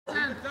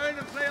line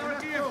and play our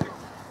game.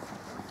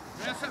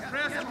 Press it,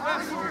 press it,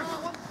 press it.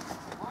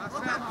 That's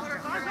it.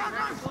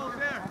 Ball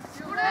there.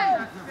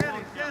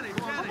 Steady, steady,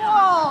 steady.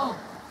 Ball!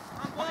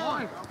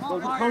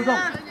 Close up, close up.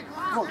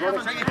 Come on,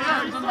 brother. Take it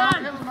down.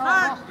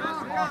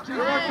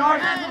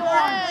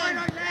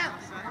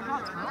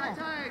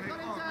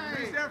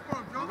 He's there for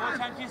him. Drop it.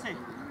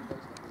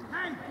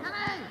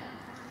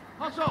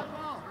 Hustle.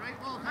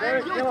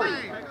 There, Dylan.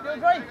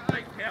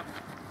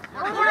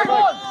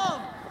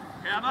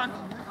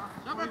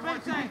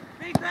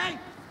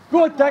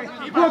 Good, take it.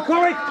 Good,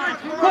 Corey.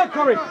 Good,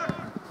 Corey.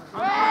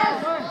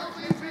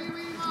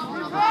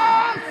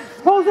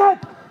 Pulls it.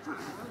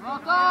 Well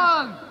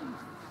done!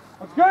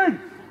 That's good.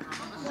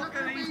 Look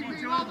at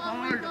easy job,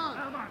 hard.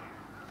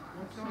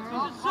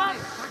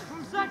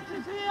 From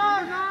sections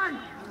here!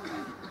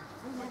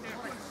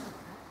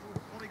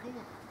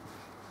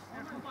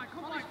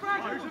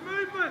 There's a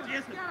movement.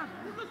 Yes.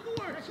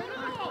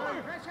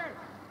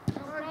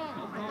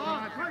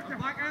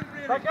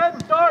 Back in,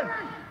 start.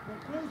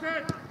 Close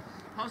it.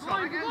 Hustle.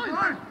 Come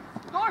on!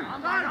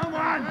 Come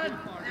on.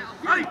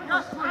 Right.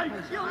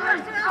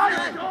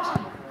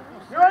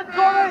 You're in,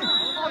 Corey.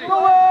 Go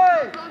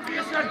away.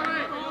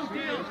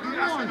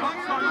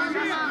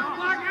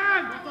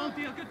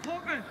 Good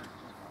talking.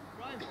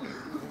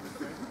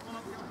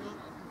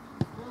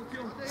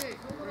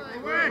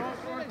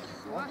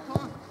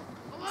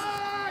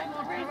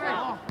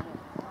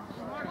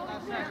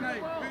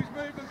 Who's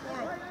moving for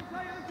him?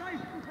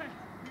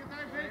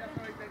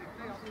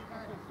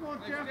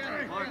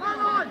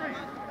 Come on,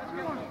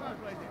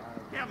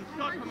 Kevin,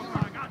 stop coming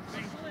back.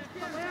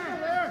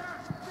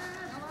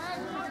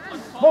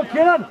 Come on,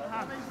 Keenan.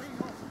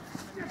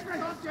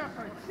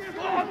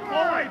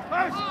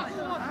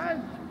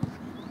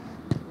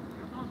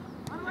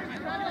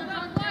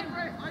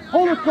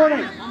 Hold it,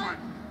 Corey.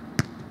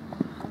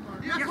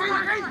 Give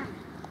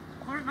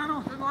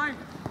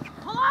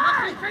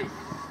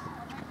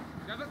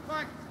it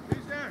back.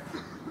 Who's there?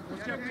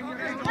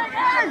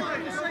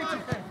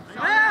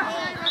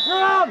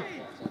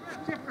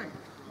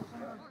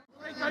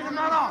 Around.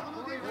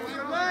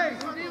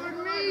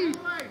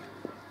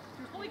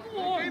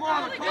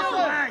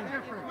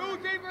 No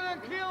deeper than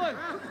Keelan.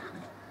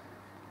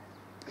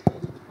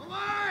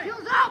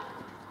 Heels up!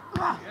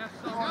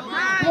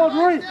 Come on,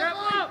 Rory.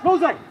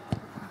 Close it.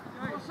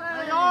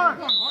 They are.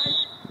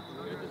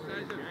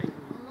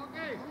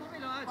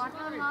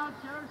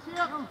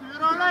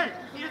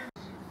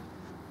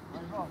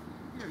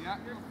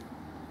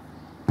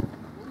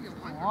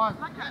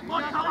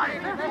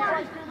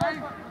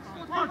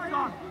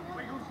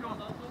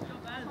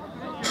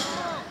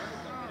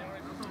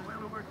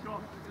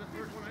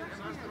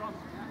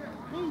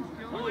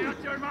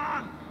 That's your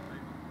man.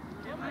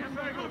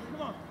 Very good.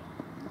 Come on.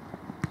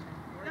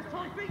 That's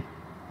Tony feet.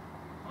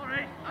 All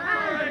right.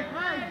 Time.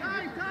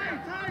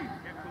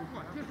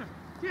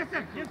 Chase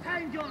him. Give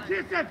time, John.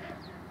 Chase him.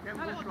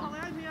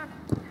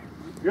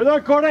 You're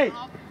there, Corey.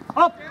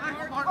 Up.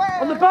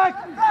 On the back.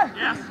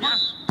 Yes.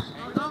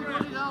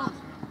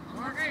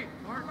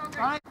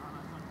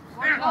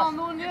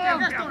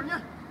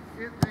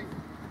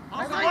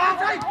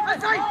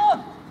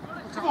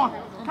 Come on.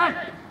 Hey.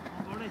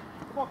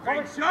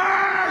 Big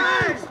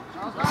shots!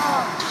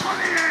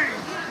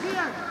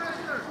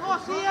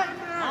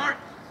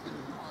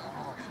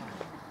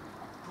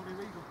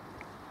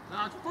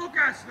 Lads,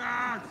 focus,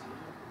 lads!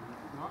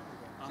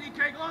 CK,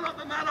 go on up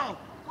the middle!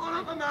 Go on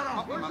up the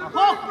middle! Go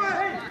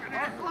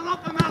on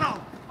up the middle!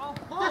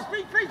 Just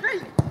feet!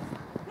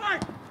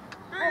 Right!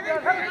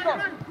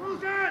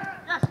 Close it!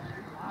 Yes!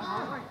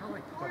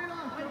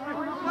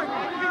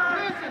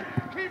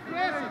 Keep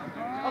pressing!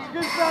 That's a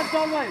good start,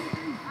 Donnelly.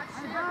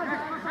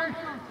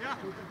 Yeah.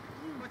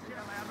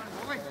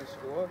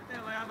 Score.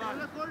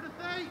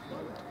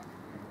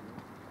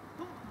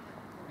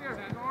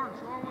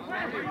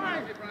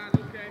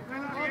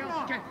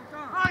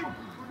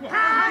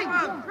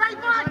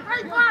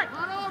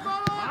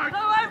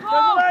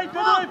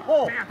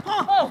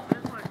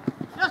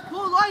 Just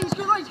pull line, he's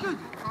good.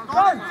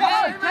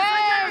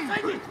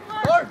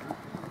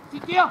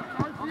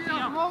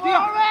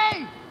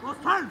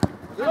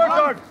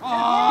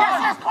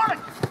 Yes, Corey!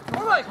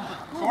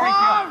 Corey,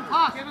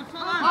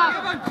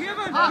 give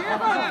him.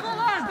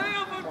 Stay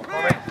up and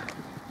play.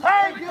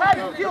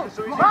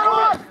 Run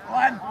on!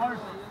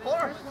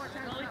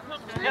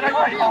 Get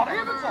away,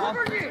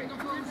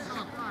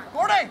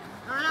 Corey!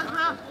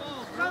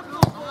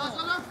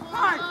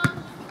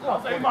 Well,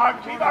 say Mark,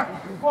 keeper!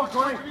 Come on,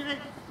 Corey!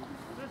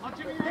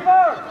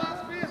 Keeper!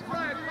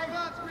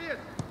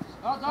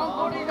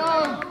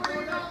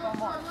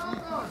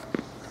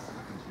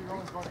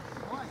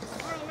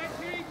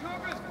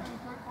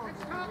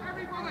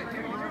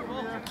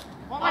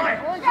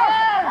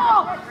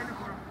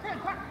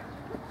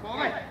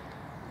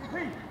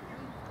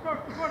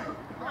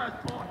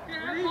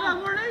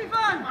 We're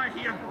even! Right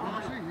here.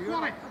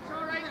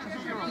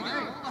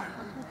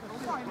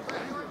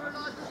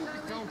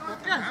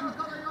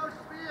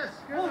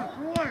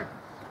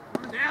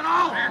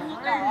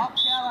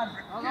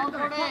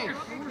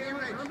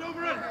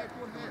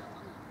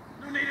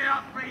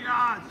 up, three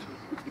lads.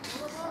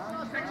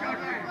 Six your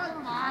game.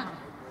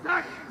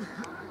 Six.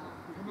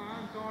 Come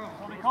on, Dora.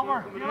 Cover.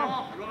 Coming in.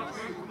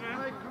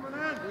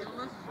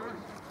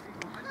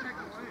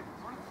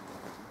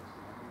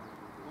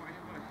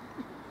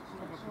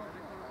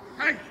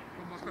 Hey.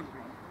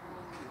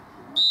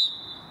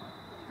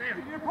 There.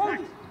 Your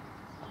post.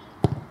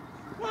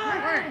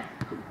 Wait.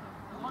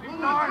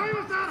 Why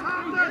was that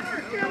happening?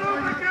 Get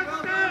over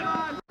against it.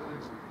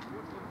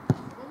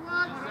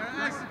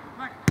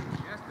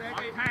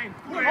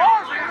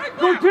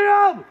 Go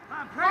Tim!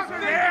 Pressure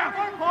there.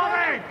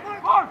 Polly.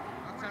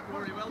 That's that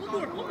Rory, well done.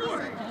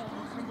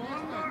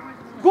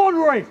 Go on,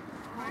 Rory.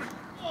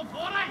 Oh,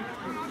 Polly.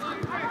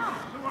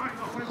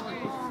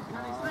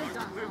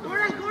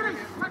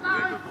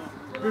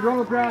 Good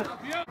run, Brad.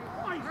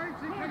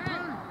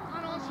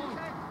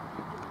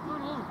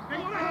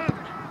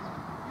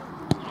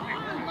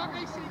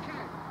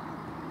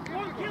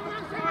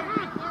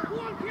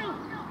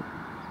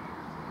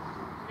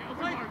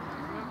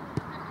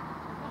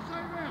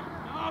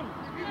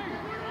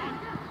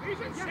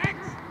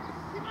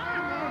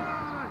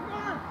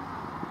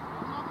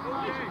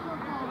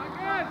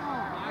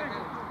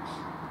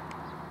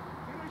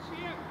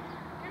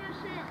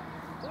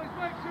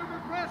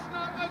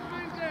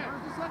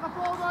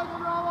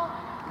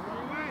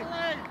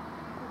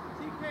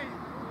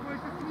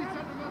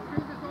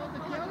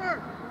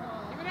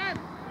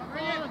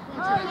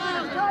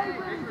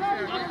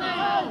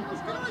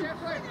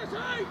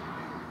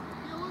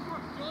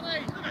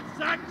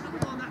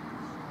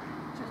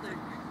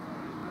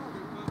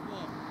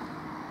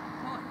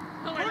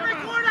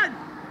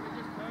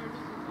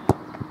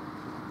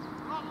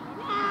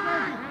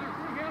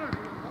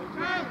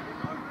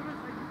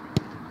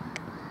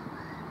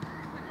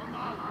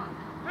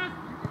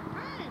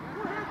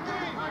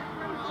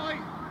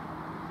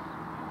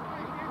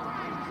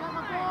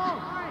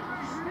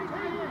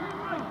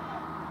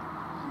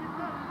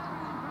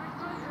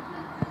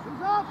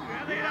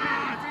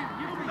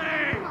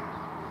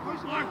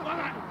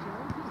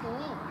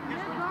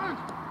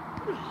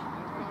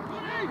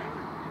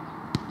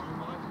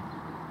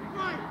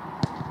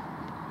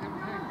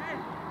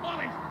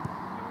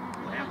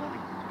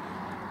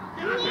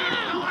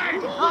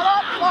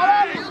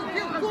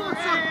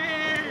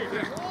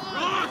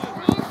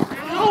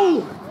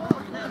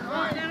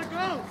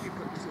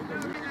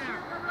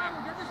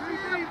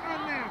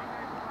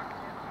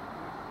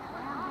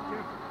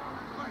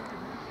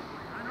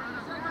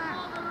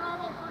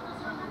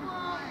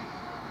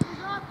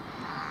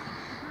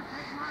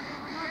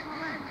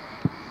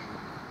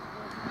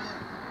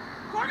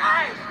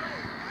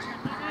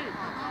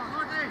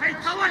 Hey,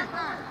 Cullen!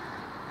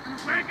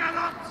 Break it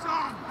up,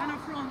 son! And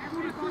up front, to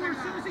the corner as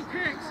soon as he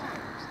kicks!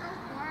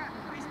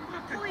 He's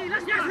fucking...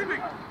 Let's get him!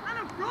 And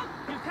up front!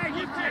 Okay,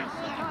 you take,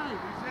 son!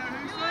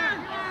 Who's there?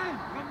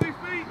 Come with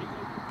feet!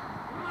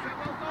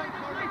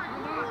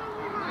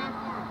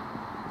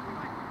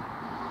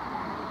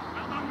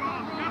 Well done,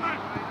 Rob! Come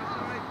on!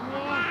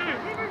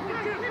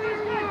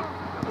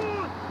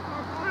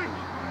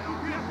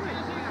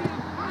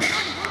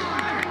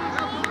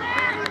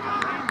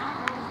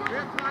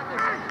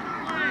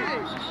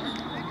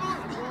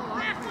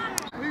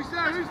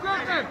 Who's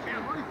got them?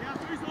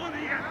 Who's on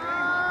here? Who's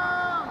looking?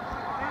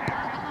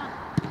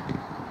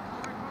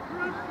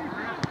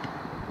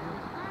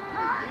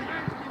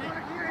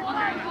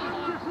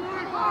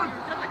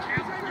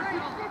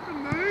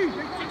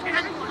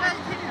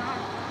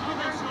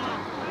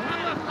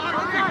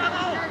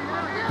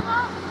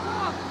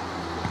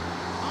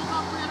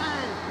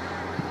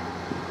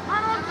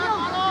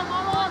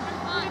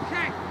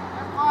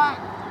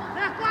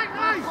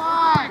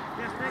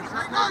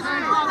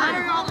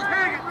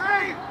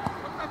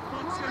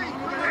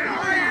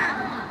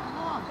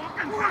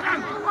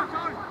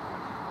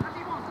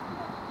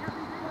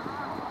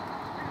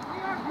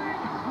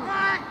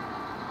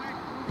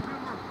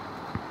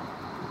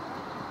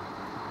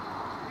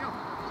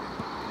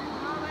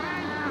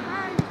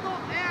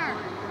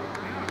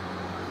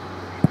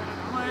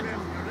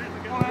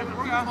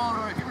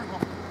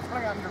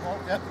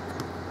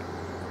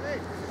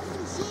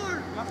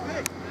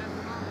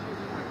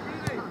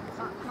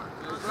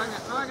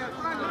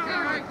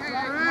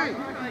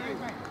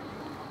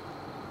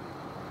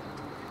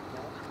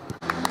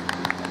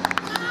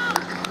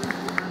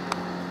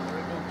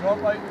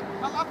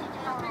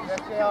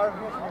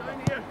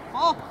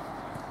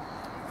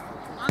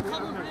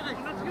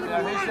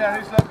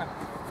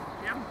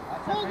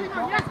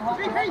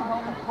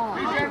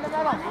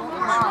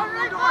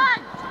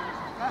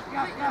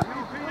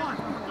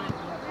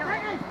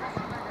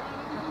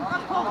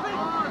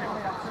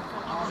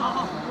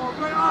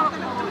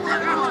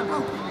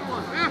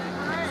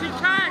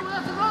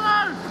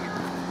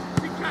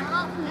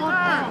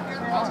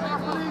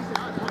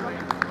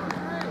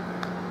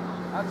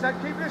 That's it,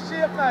 keep your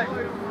shape, mate.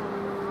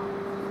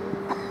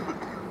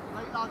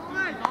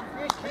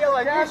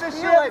 Get in the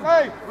shape,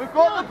 mate. We've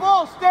got the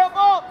ball, step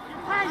up.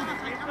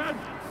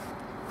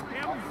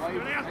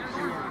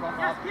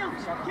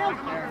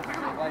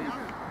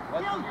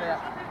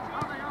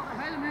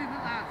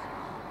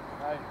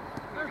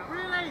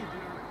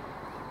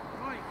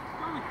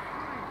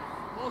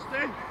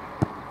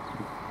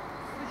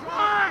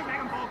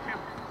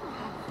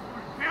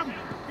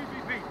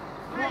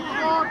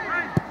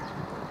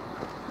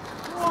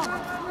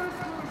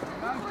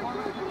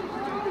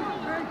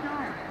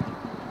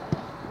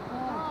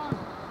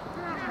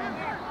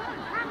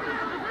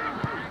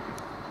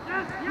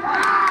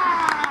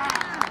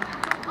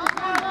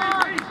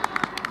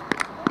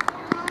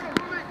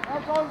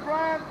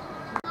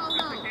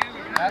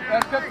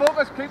 That's good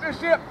focus, keep your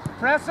shape.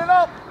 Pressing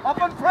up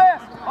and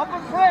press, up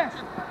and press.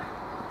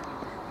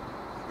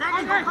 There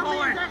you go,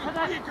 boy.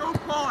 There you go,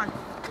 boy.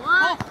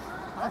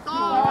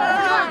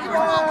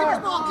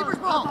 Keeper's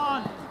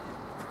ball.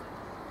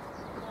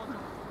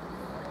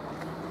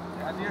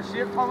 And your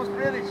shape, Thomas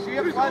Brady,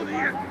 shape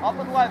left, up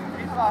and left,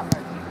 keep that.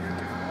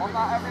 On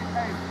that every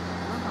time.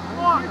 Come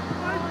on.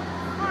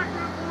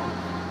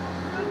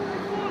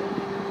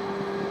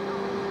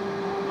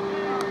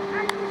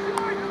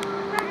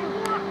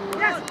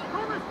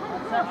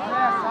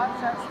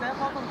 That's it, step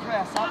up and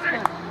press, that's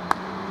good.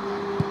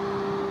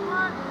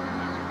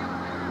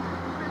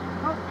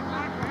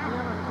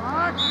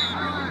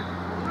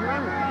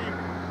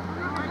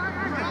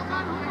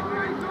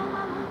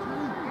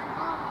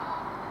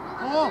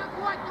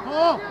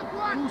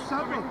 Two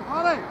separate.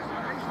 Alright.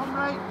 Come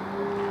right.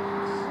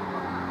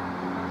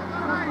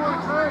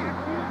 4-3.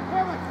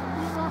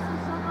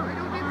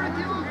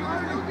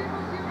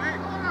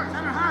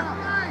 Center half.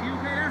 You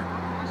okay there?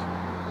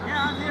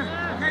 Yeah, I'm here.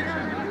 Okay,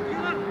 there.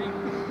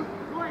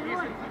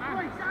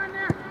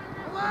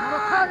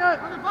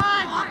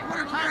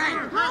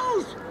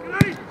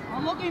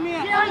 I'm looking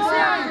here. Is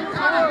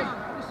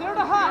there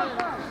the hat?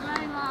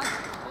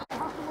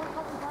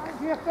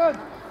 Nathan.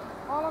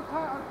 All on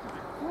time.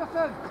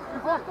 Nathan.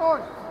 Off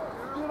doors.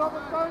 Do it up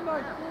and down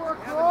now. 4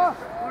 across.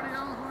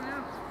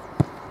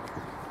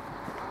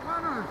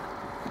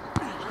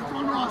 Come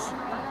on, Ross.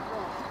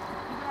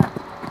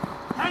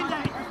 Time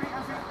day.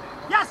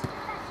 Yes.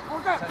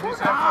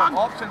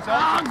 Options.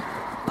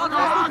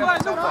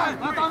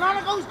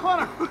 Another goes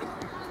corner. No.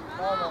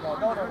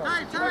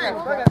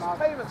 Bring it,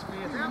 payment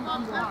space.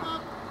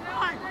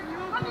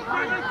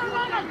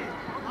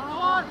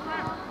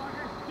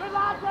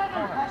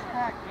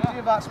 See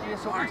if that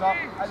space opens up.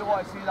 I don't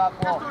want to see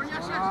that ball. Take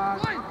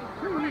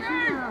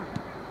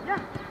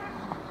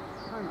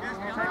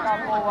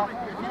that ball up.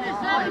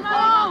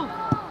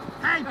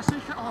 Hey, go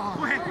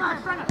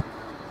ahead. Bring it.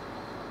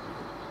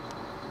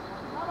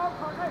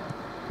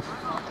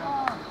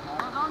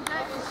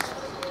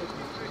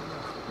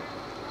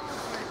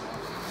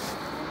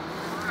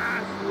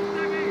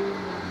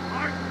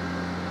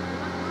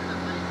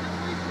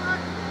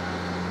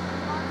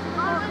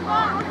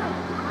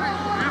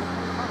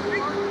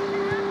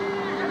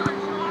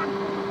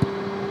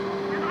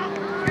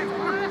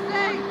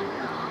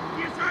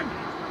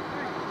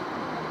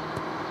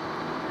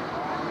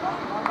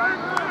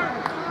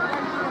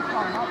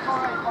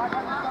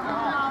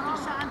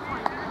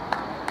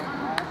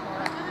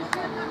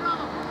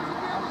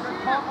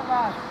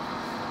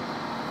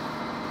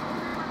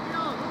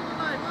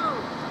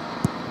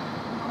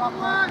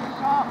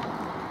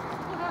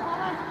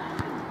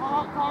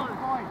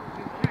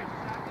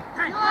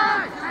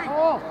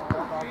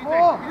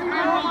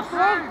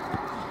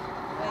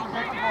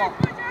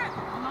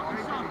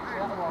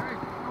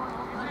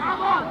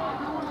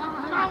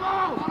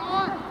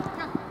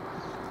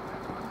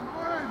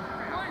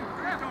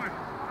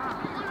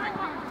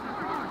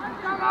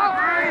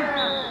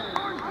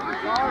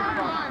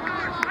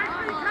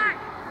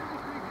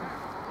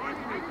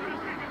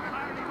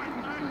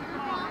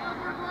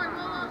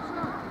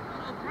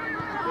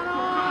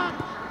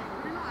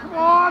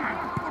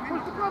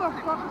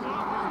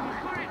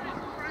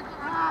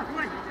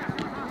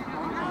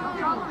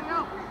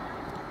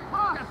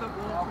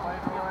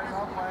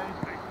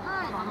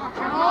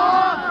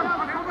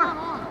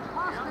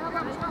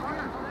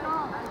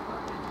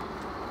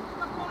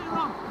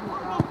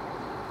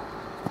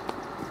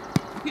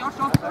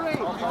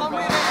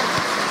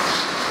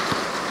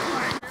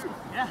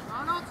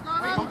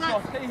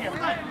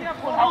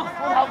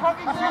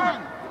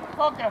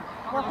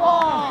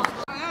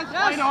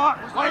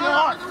 Why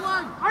not?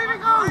 Here we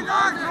go!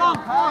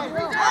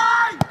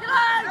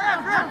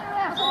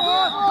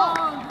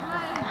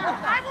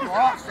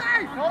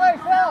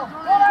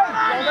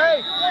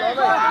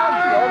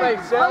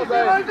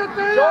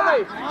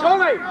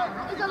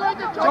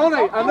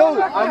 Johnny, I know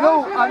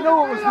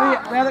it was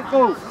late. Let it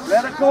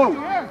go.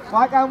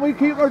 Why can't we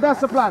keep our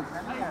discipline?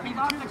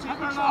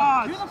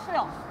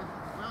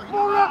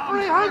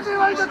 Referee, how's he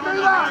allowed to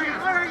do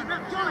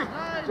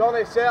that?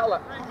 Johnny, settle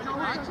it.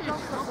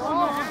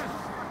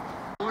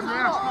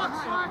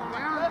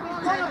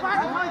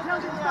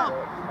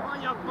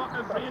 You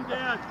fucking brain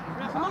dead.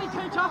 Somebody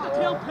take off the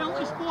tail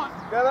penalty spot.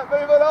 Get it,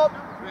 move it up.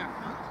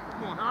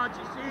 Come on, hard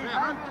you see.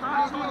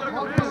 Hands under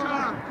pressure.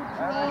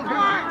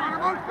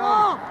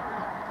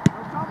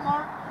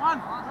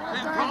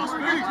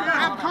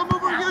 Come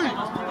over you.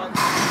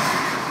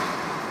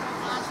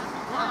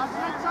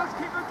 Let's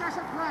keep our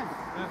discipline.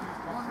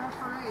 One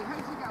referee.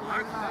 How's he got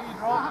like that?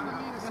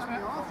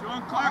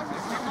 John Clark.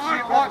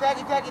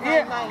 Take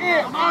it.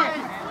 Come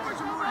on.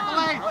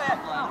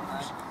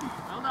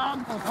 Well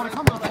done.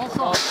 Come on,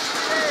 also.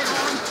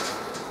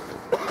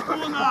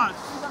 one, lads.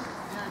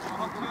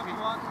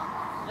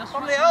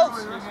 Somebody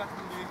else.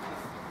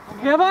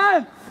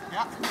 Kevin!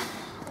 Yeah.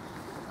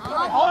 Hold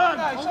on.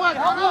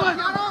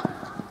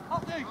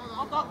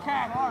 Hold that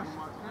cat.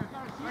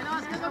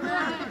 Get the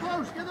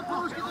post, get the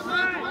post, get the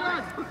man.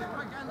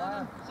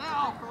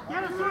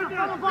 Get it through,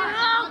 get it Back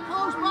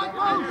post, back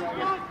post.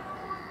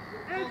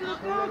 Into the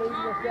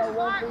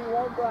box.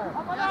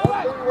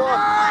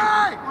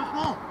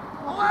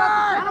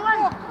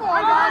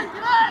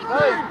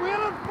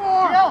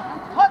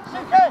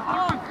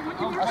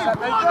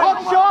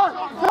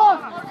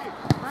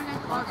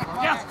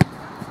 Yes.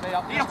 Stay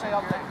up there.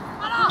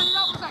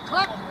 That was that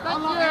clip.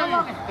 Thank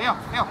you.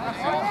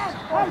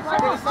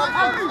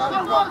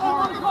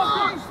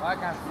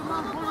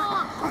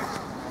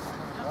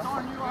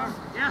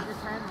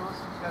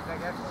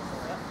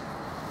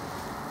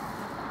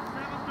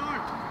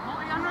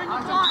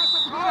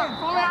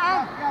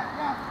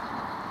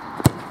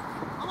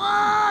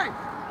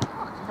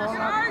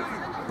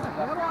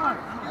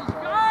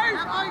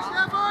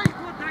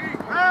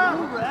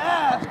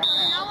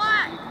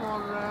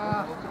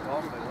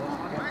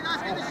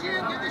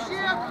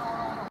 Here.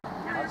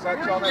 That's that,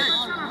 Johnny.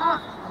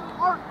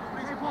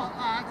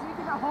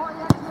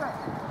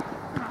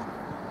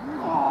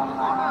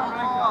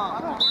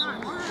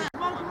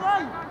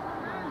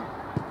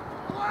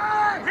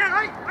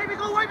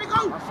 Away we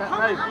go!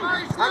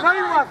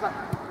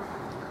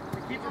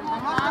 Keep them on,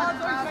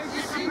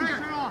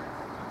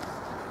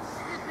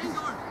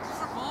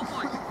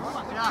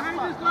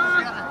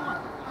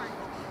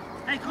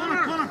 hey,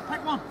 Connor,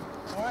 pick one.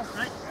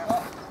 Right.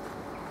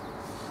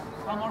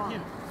 One more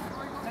here.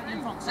 Set in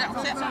front.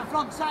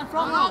 Set in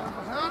front.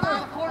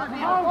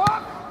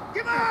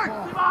 Give on!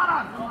 Hey,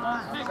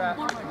 shit,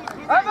 one.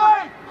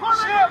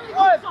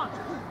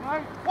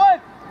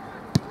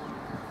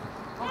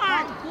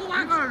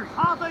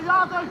 Hardy.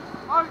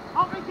 Out,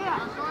 up and get.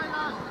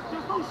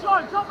 Just go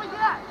short, up and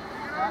get.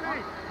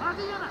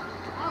 Hardy in it.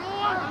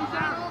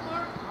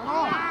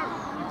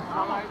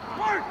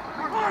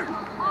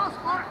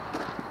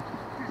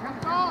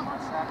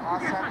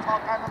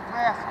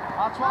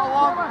 That's what I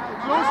want.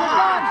 Close the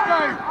dance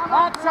down.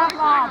 That's it,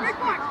 lads.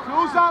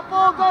 Close that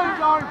ball down,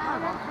 Darren.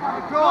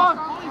 Across.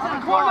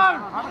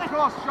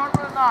 Across.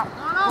 Sharper than that.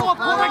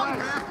 Pull it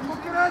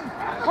in.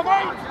 Come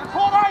on.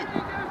 Pull it.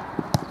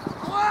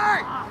 Away.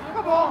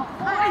 Come on.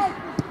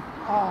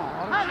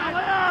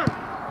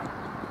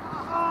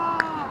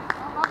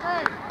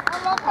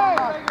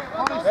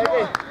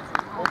 Unlucky.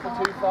 Open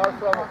too far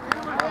from it.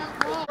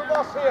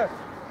 Boss here.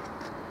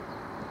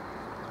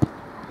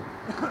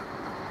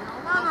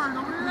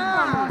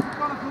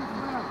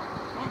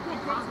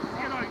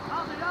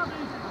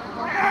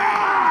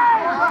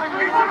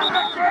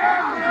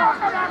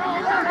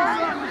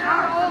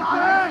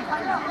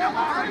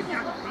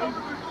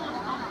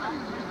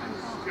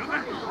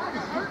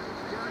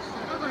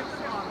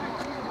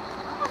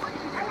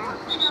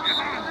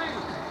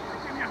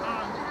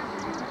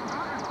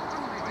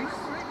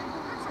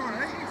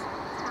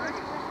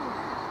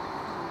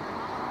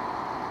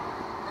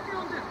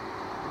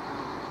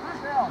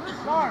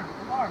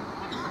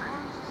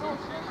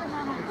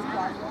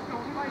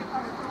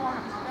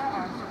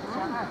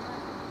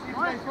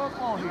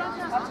 Football here.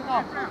 That's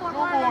enough. No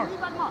more.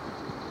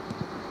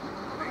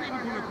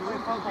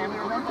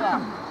 Remember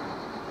that.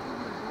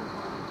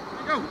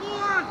 Go.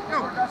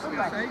 That's the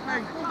same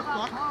thing.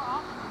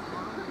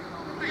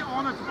 Stay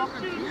on it.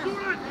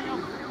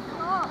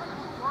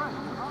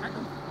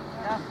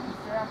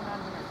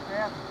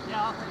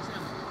 Yeah, I'll take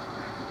him.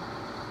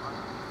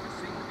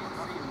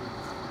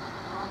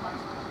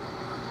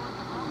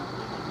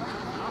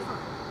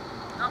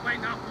 That way,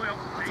 not well.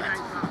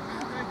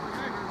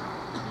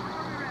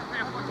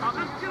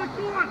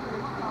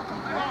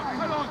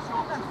 Hold on,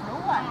 Sean.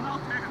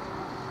 I'll take it.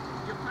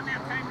 You've plenty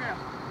of time there.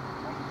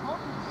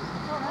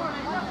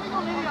 We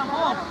don't need him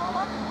off.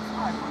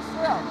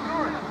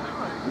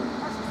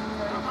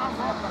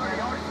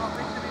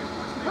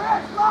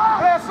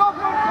 Press, up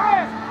and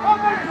press!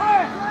 Up and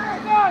press!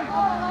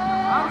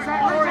 That's it,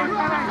 Rory.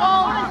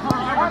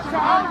 That's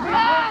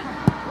it.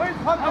 Please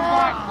put them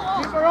back.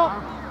 Keep her up.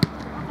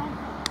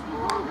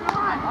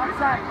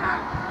 That's it.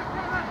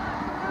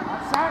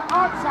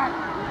 That's it.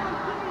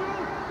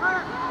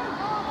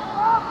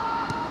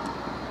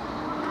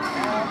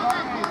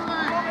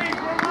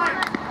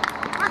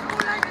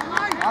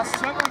 That's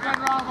simple,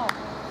 Glenravel.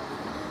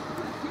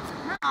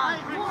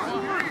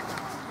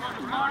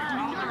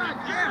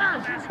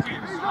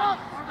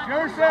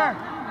 Yours there.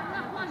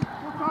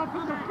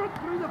 Put the foot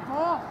through the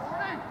ball.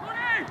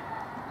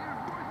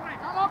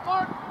 Come on,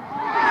 Bart.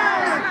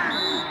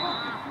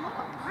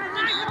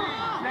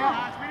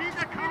 We need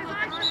to come with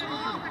the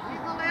ball to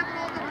keep the level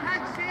of the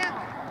tag set.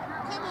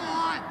 Come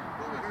on.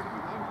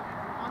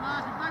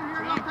 Lads, you've been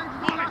here enough times to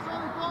do that's all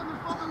we've got in the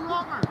fucking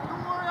locker.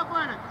 Don't worry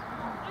about it.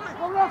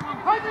 Well, look,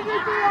 how did you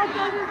do that?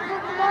 You didn't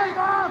put the line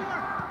on.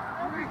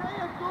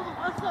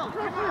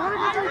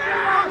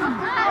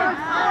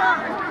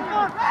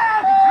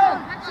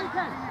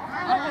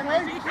 Stay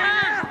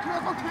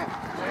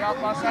up,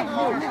 that's that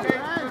forward.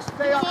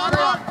 Stay up.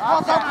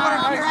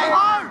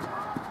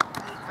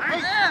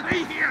 Be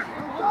here.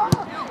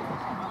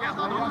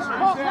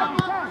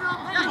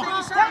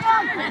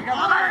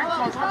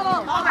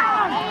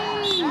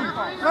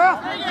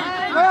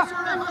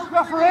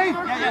 Referee!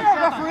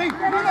 Referee! You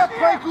let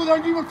play go there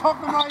and you were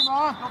talking to my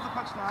man.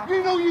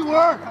 You know you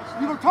were.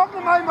 You were talking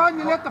to my man,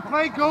 you let the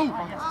play go. No,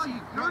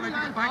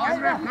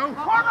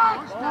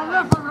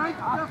 referee!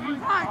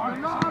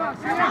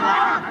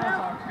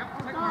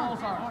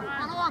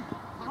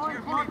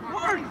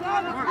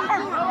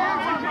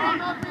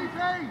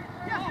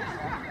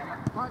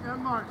 Back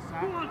in, Mark.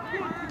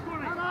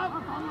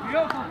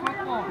 Beautiful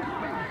football.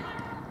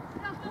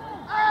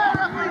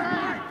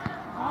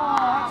 Oh,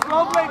 that's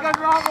lovely,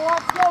 Glenravel.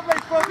 That's lovely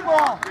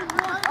football.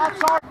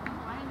 That's our...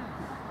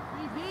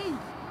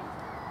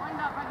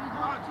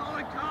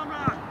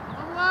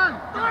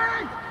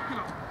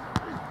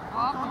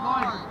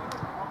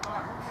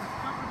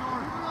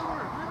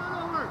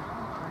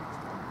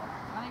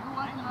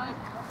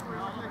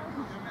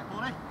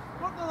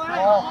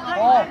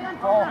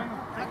 Ball.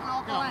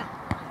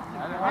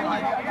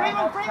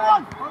 Free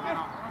one.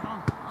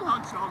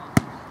 Done, Sean.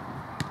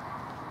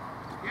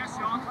 Yes,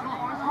 Sean.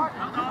 Well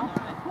done.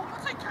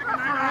 What's he kicking out?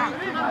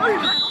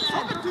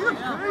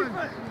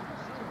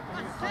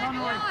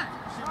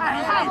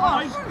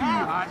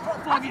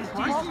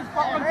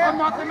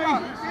 Not to me.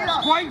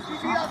 Twice.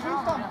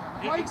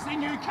 He's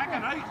seen you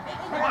kicking out.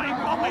 What he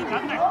probably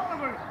didn't.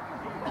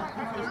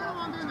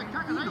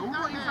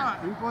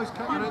 You boys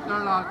kicking out there,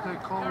 lad. They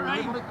call it.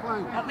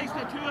 At least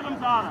the two of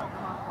them's on it.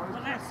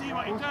 But let's see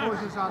what he does. Both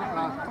boys is on it,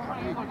 lad.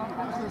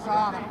 Both is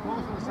on it.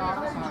 Both is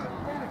on it.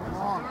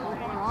 Come on,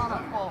 both are on it.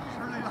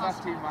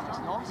 15 minutes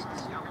knots.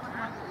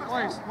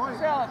 Boys,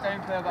 sell it down,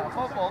 play a bit of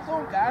football.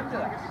 Don't get into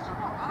that.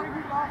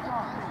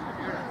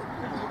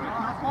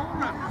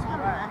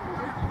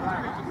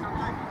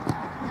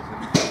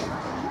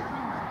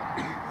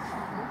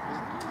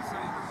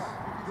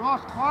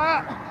 Ross,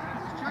 quiet.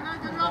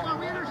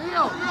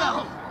 Heel.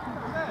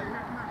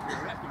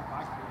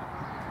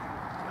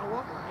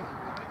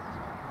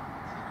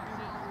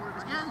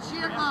 It's getting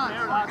shit, man.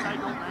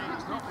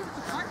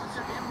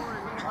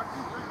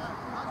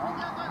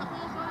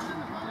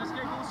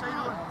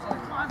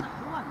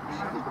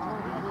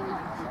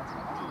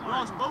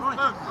 Ross, both of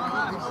them.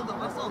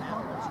 That's all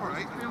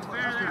right. Being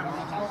fair there.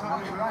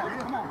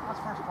 Come on, that's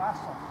first class.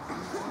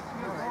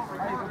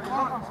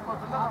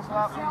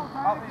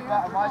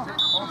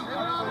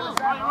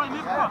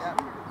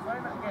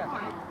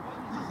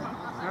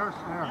 There's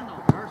fair.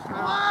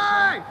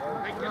 Hey!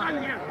 Get on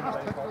here.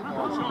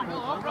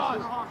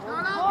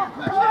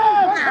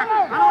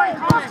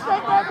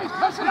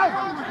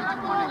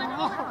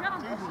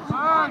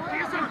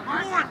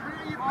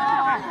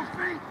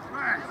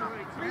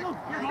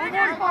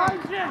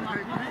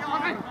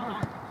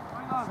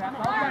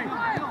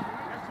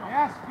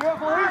 Yes,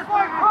 beautiful. He's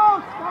fight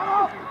close.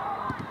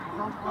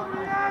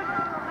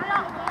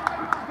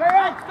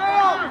 Stay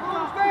up.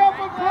 Stay up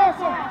and press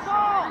him.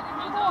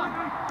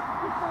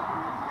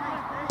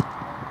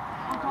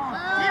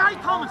 Hey,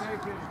 Thomas.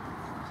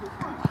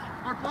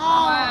 Our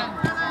ball.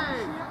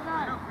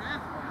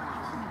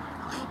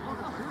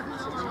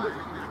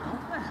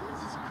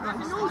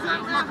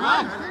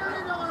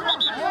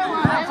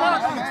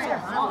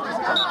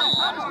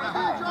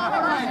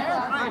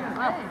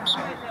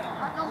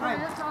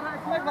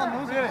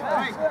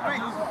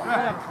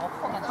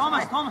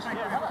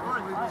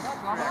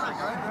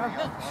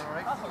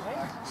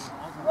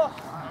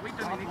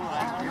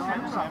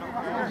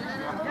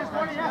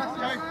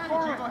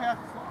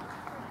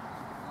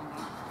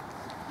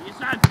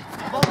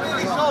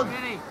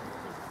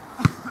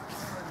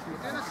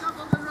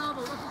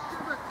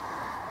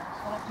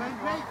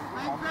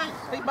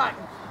 Stay back.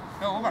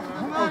 Go over.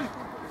 Come on.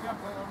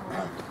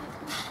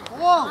 Go on.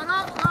 Go on.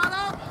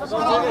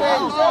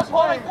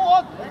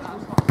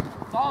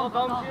 All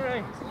done,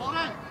 Fury.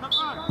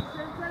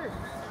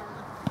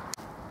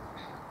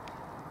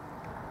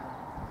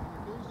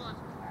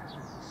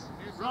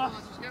 Ross,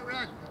 just get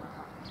red.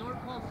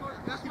 Short ball, short.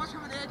 Just watch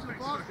him on the edge of the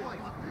ball, boy.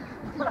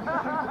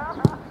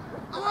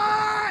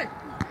 Away!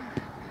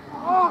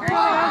 Oh,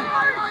 God!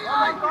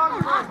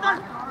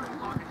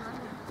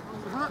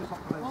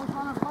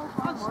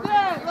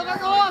 Stay! Look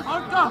at Ross!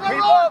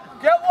 Keep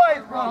up! Get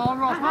wide! On,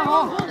 Ross,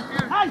 on.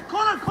 Hey,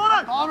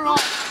 corner! On,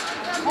 Ross!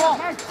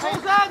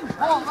 Hold in!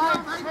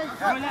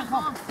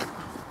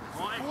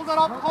 Hold it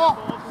up, Paul!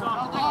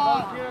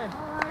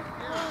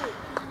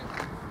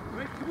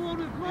 Come on,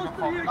 we're close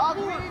to here! That's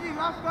easy,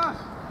 left us!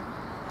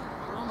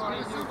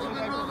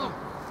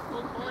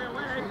 Polly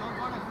away!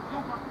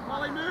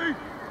 Polly, move!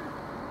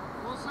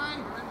 We'll say.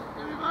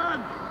 Move on!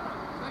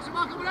 Next to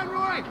Malcolm, then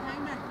Roy!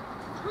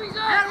 Squeeze it!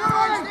 Yeah,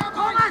 Roy!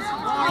 Thomas!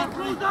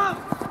 Close up!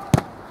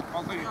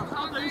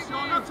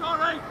 Sean, that's all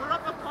right. We're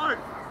up apart.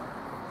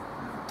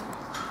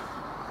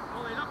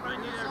 Polly, up right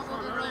here.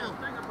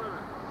 Think about it.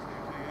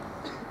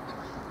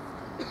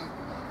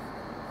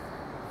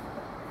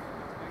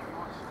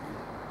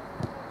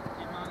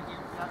 Keep on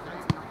again.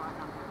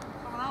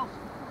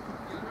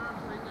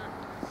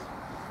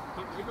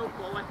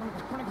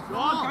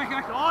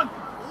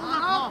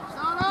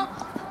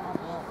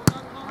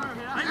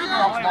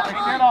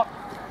 Get up.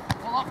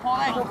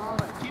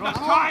 Keep that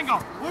triangle.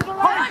 Where's the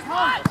right?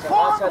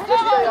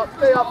 Just stay up,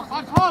 stay up.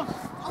 On close.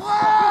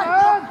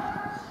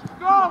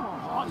 Go.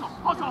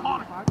 Also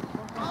hard.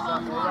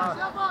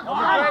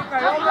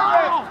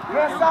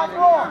 Press that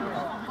ball.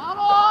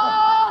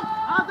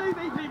 I'll do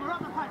BP. We're up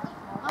the pace.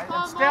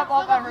 Step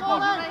up,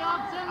 everybody.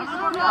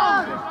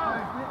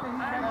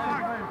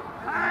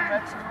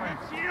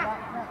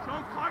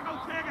 Don't cargo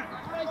take it.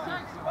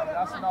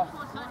 That's enough.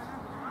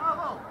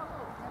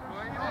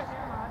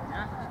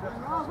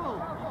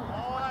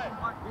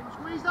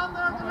 Squeeze on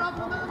there, get up in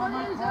the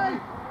middle, easy.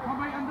 Come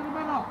right into the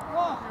middle.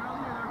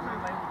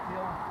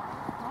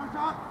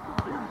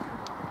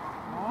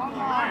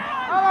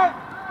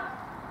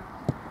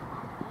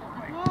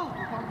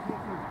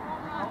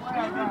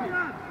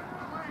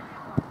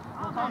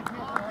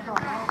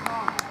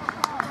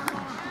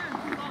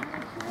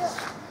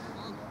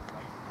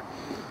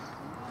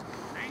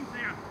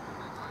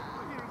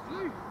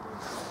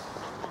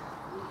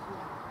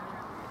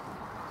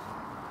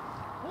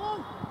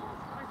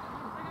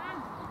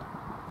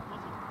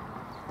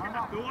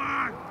 Go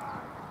on!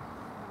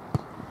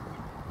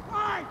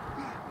 Right!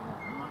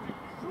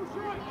 Too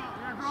short!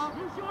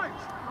 Too short!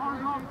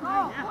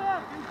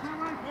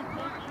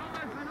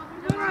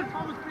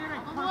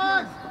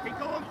 Keep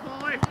going,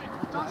 Paulie!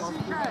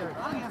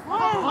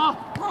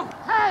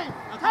 Hey!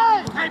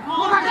 Hey,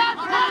 Paul!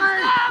 Jackie!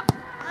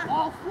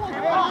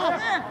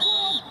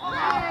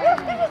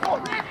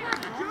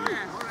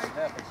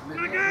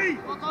 You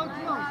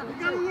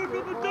gotta work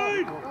up a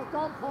dude! Well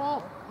done,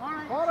 Paul.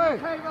 Paulie,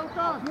 Okay, well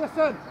done.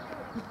 listen.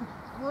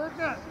 Work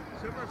it.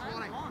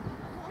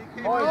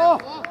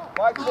 Boys,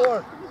 back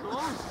forward.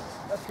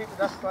 Let's keep the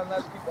discipline,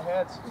 let's keep the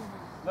heads.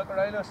 Look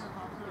around us.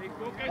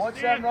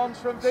 Watch them runs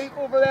from deep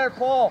over there,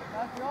 Paul.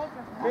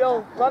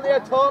 Feel plenty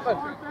of talking.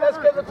 Let's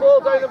get the ball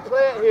down and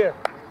play it here.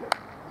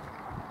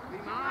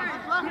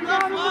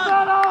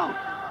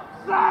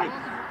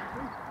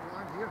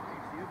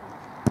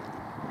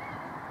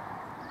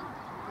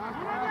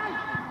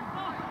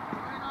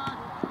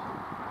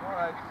 All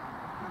right.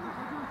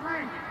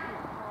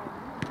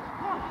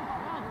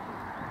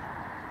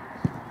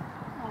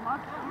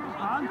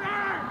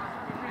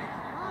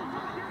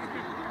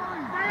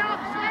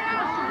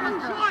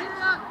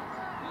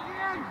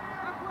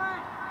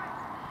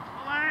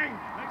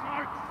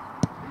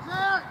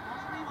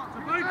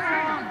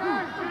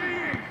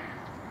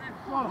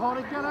 Come on,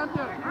 Holly, get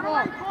into it. Come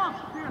on.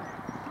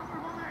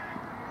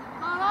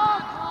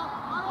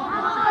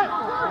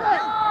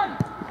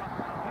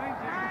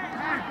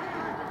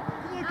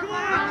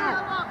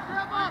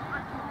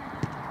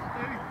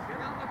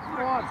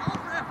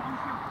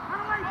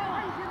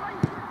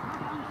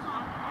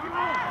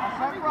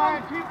 That's it,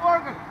 Brian. Keep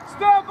working.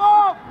 Step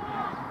up!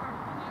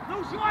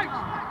 No strikes!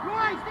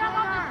 Right, step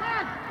up the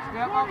head!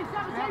 Step up.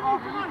 Step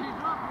up.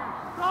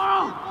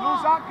 Carl!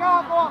 Close that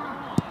cap up.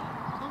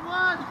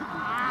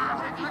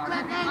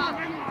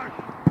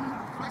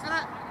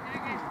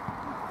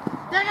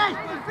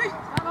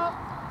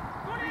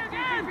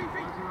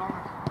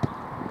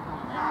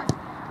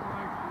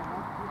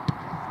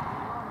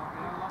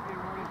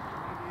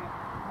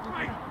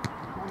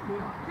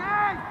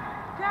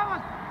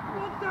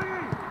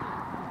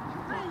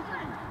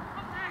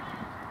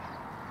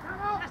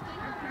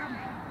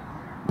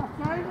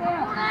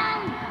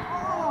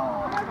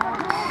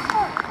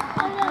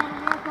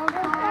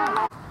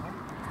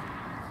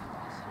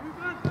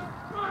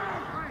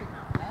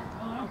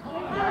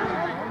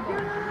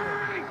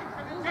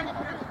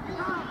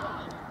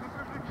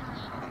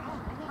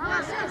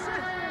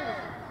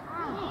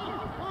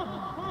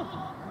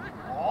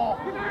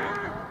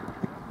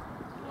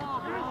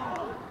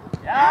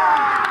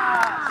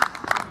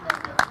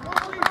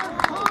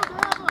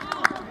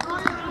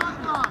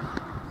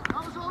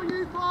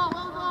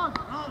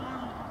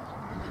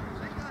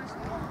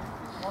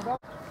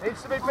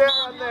 Needs to be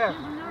better in there.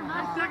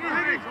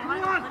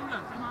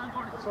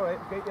 That's all right,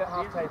 get you at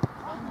half time.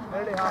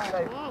 Nearly half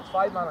time. It's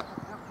 5 minutes.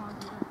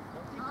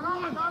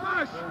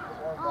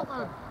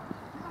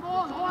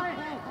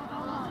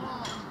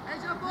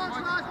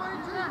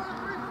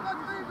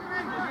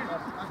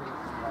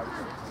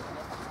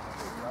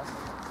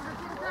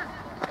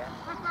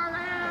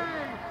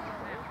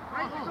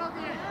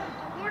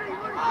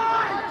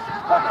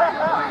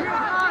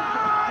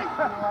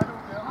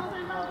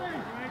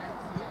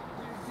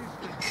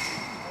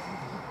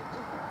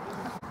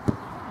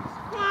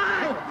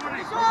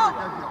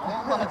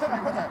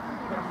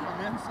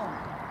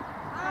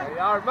 There you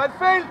are,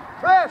 midfield,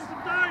 press!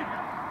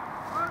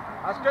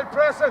 That's good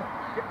pressing.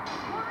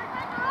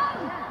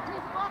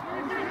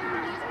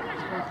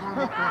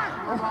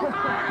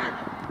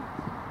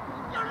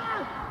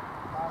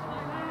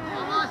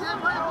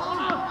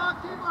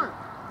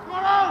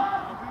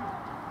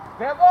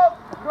 Step up,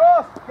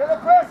 cross, get the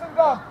pressing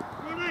done.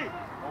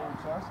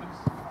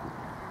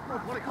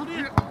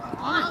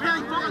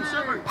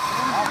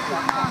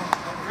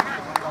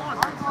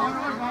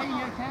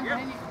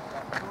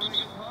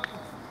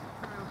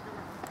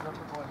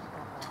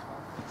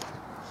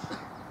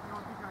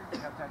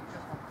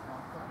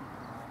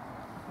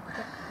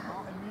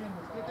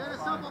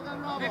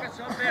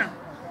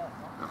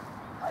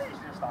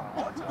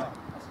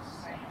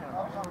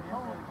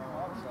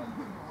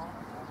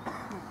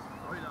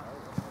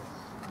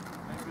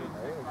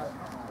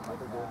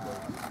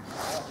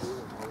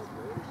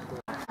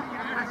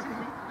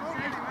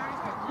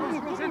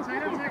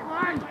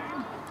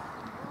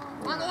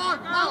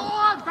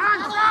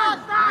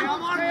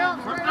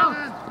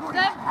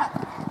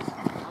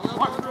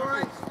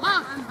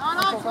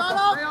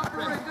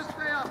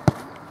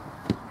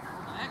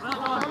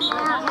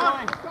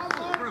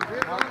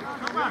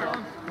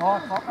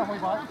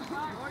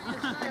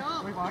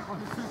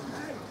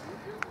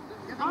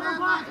 Get the man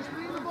back, just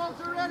leave the ball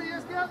to ready,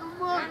 let's get them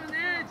more.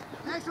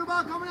 Extra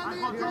ball coming in the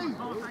 18.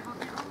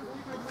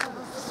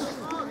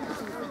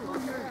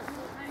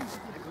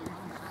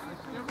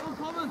 Everyone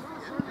coming.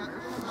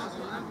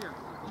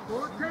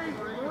 14.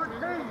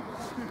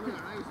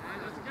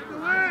 Get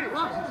away.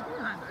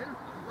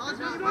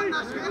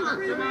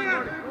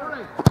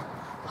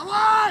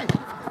 Away!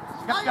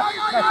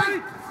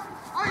 Aye!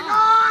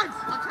 Guys!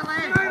 Watch your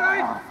leg!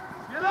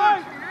 Get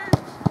out!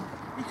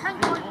 He can't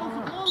go off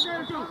the ball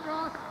there, Joe.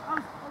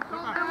 I'll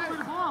down with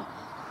the ball.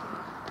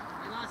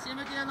 See him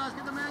again, lads.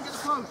 Get the man, get the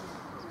post.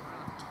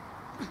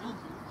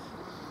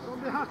 Don't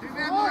be happy. Two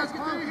men, lads,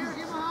 get through here.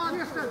 Give him a hand.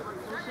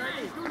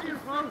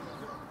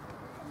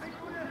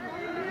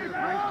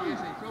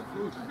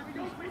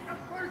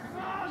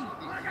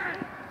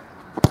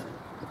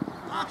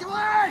 Walk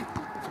away!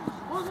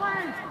 One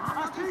way!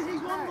 That's two,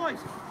 he's one,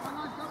 boys.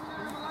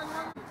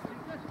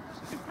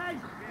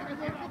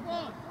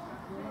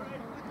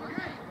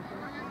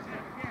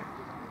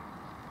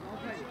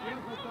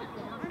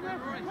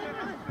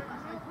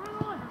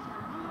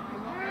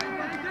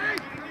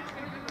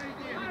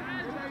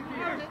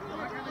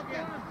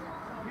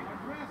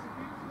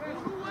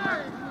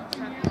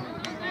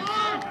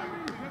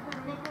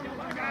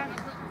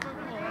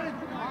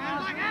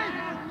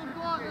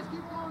 Let's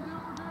keep going, do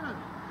what we're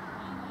doing.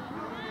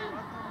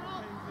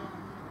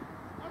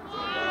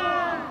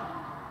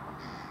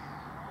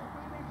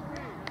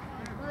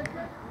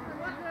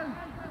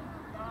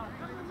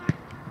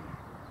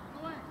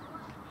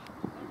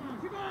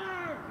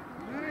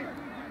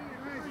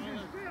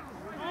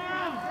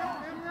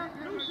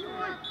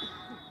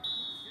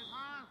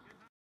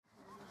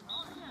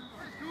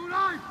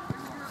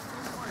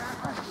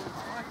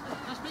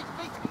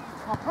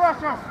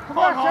 Pressure! Come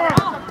on, sir!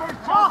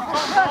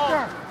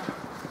 Pressure!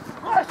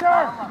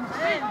 Pressure!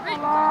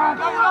 Come on!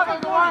 Go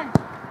the wing!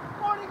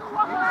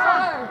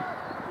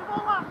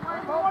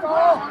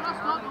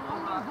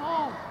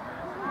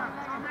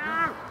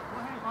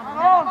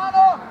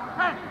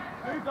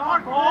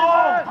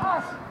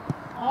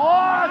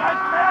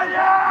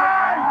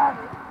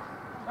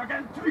 They're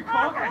getting too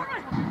cocky.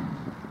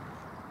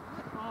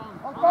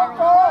 Come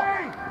on!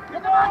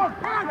 Get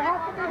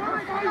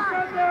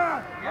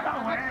Get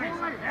away.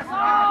 Yes,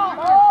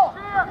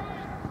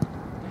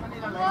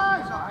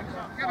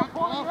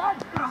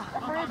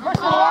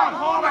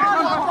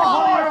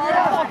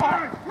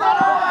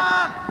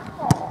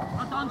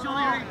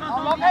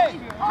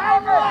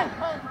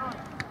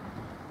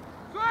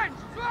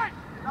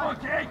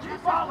 okay, keep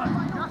following.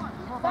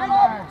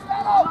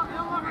 Stand up!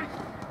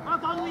 Well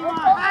done, Levi.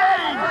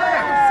 Hey!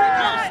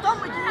 Stop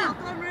again!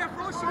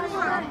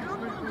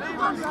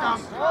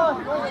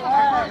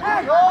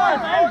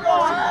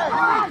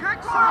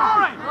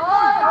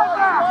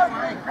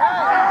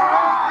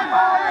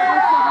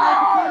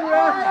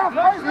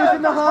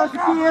 In the half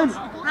again.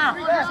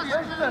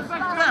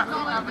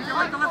 You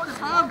like to lift his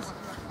hands?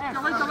 You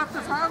like to lift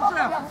his hands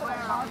there?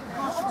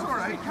 It's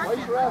alright.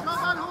 Drop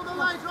on, hold the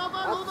line, drop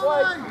on, hold the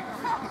line.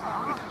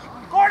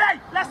 Gordy,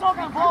 let's not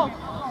get involved.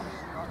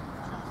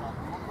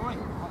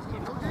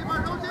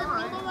 No deeper,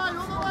 hold the line,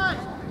 hold the line.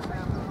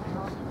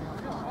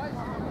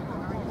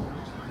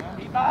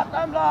 Keep at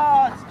them,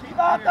 lads. Keep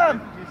at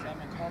them.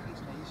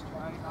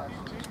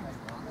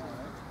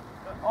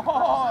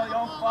 Oh,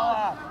 young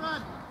fella.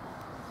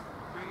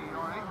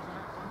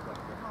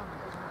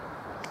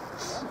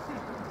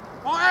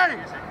 Oh,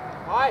 Eddie.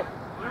 Hi.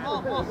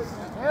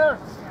 Here.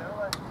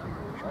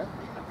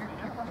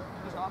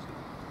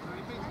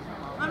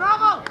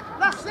 Glenravel,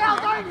 let's sail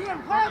down here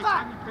and play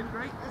back.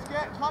 Let's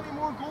get 20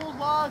 more goals,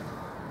 lads.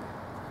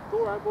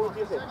 Well,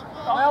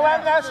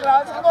 win this,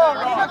 lads. Come on,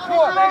 Rob.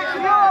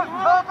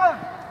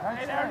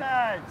 Hey there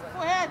now. Go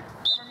ahead.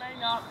 Never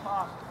mind that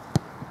pass.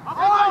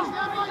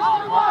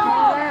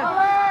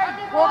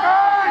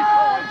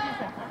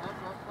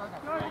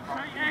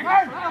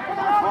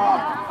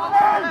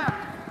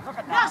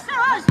 Yes,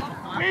 there is.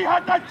 We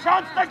had the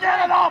chance to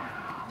get it up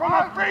from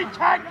a free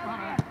kick.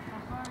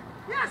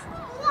 Yes,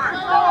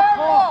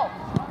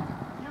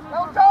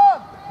 Well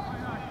done.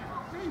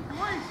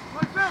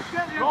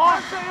 Go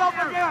on, set it up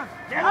again.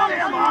 Get in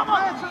there, Mama.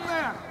 in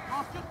there.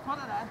 Let's just put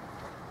it in.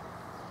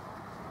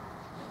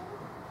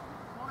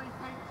 20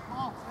 feet,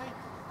 small feet.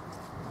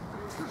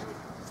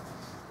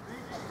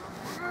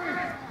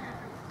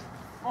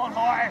 Come on,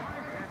 boy.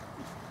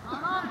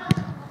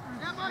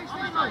 Stand by,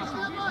 stand by,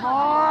 stand by. Come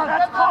on,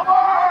 let's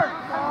cover.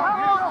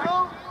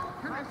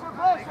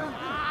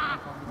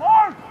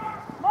 More.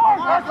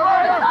 That's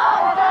right.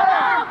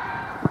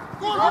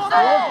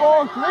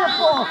 Clear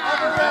ball.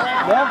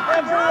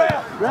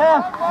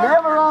 Ref,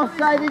 never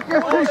offside. He just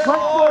too quick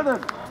for them.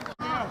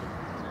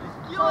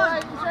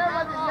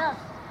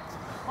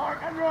 Mark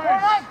and Roy.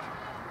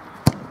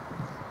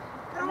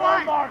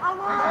 Mark.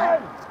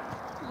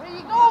 Where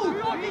you go?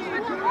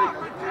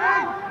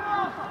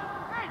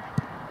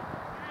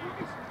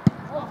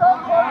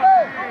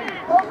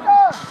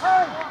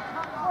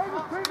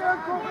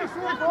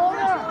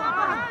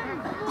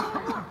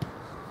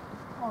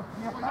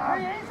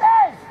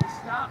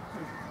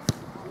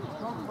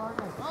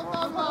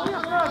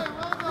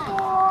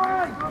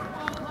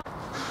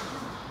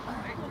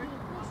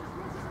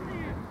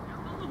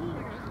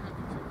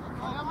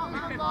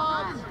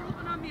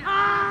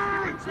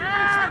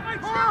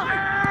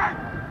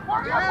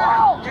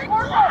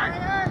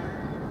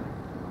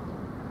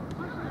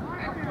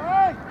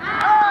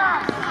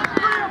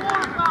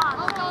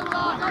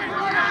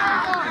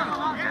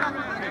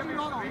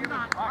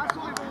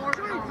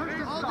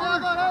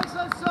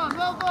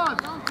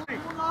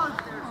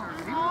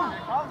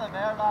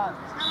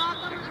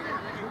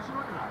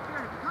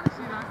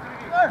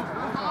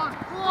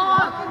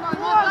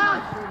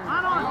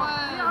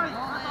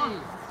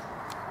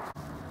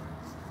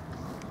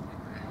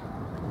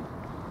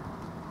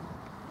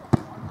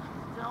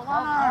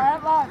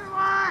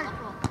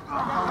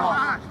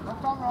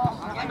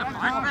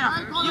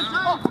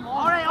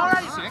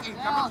 Back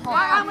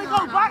and we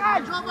go, back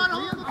and! Hold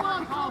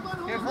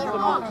the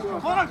ball,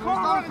 hold the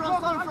ball.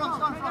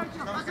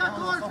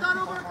 Stand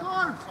over the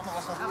corner.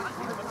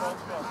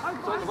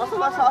 What's the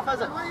last half,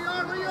 is it?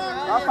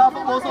 Last half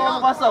of most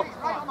on the whistle.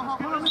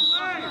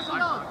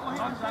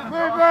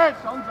 Move it!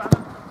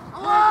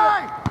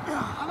 Away!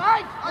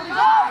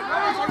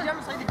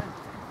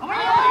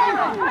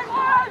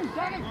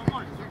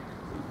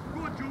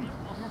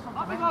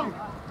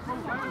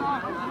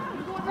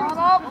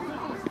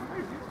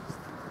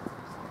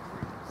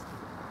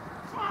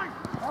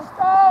 Let's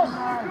go!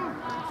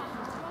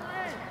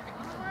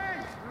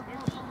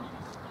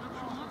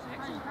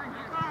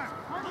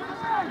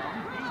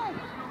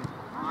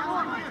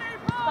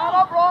 Stand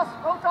up, Ross.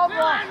 Go down,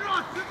 Ross.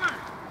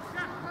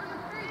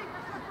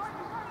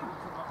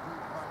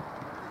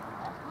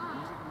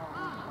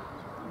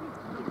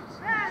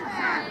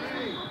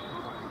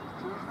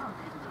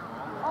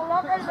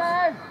 Unlucky,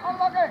 man.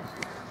 Unlucky.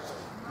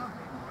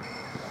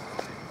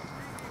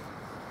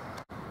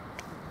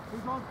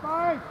 Who's on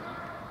side?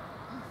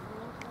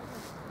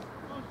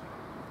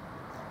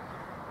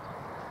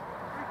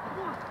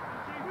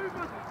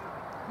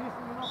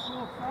 Kissing it up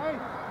north side.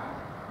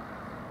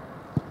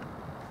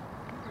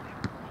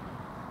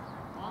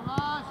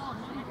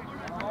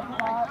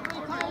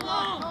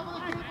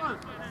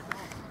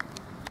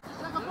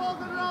 Take a ball,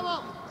 Glenravel.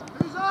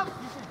 Who's up?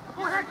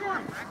 Go ahead,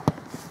 Gordon.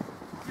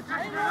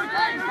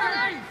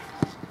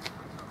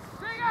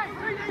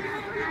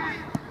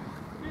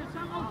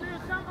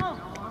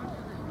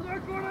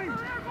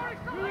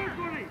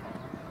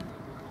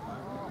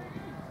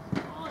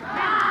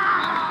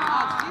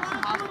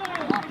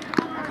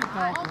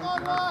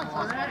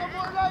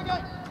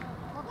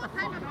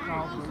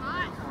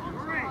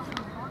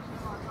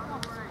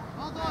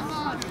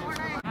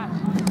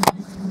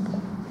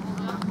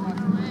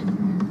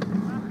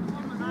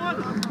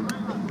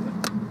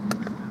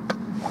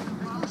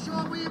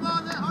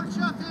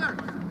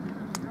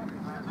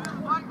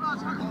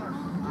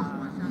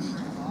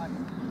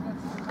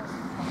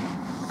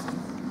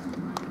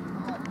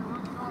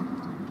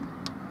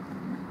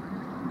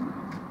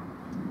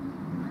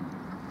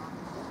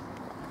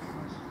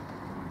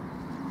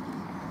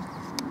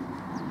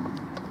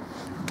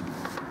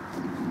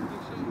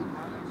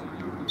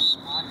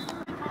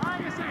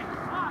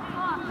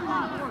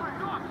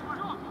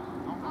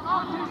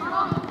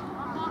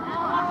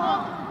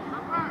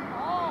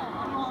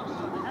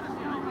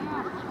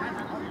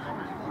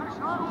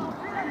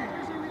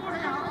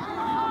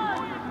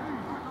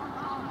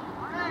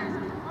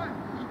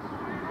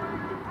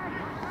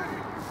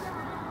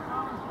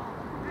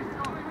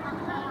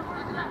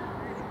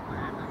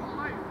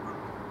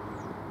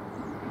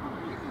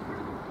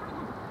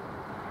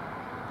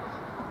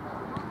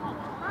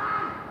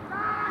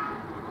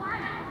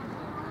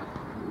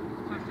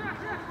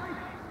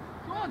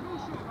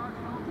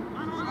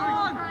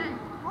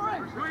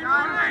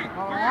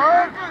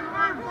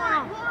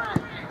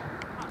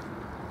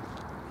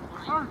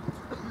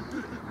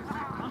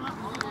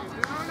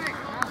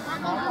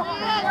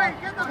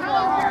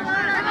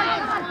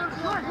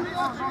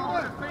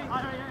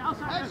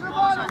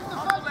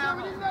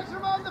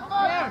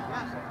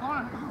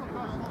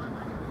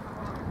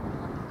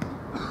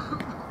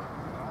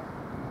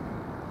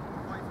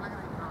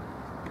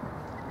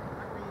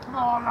 Come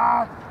on,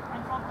 lad.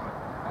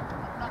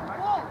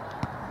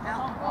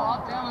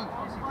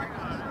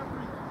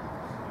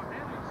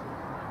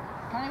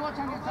 Can you watch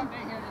and get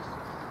something here?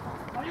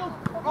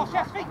 Ross,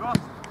 yes, feet.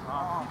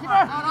 Keep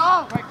it.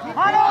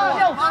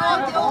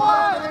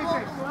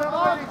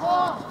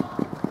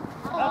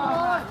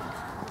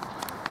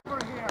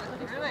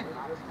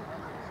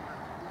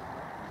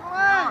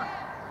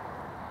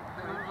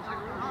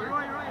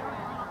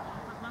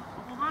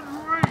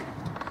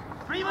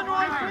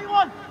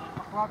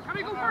 Can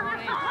we go for it?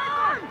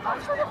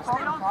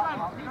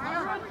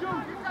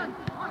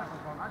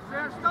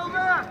 Still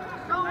there!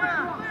 Still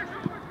there!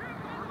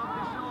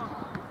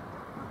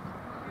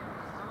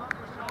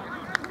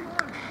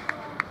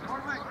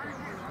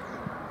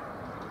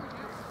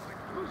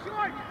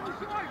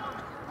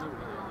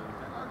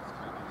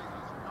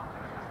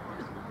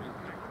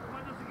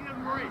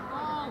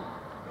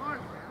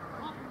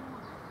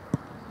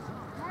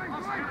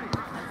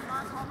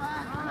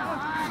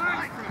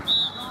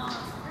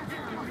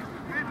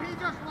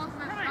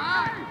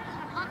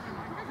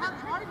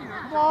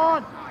 Come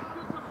on.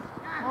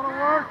 Want to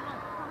work.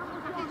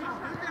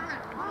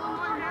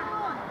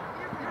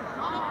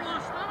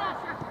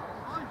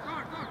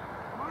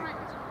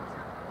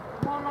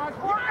 Come on, lads,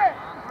 work it.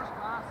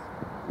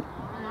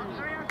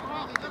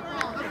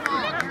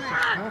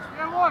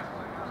 Yeah, what?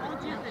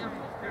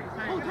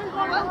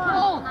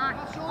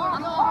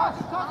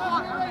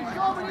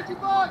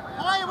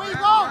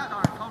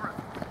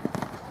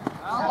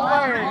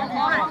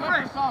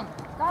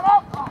 Stand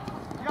up!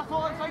 Yes,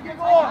 all inside your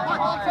goal!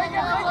 Take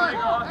it!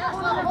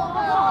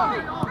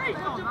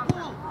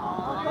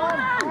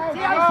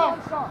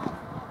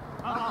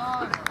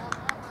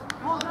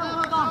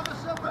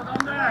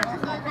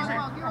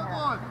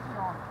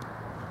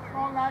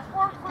 Strong lads,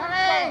 work for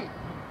it!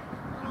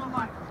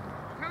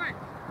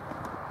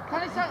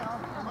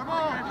 Come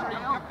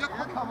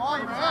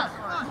on, man.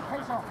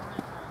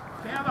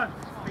 Kevin.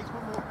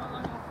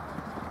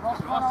 Ross,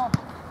 one off.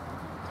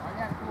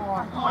 Go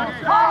on. Go on,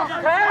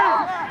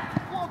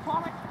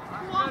 Tonic.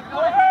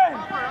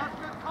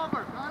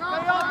 Cover.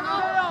 Stay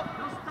up.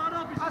 Just stand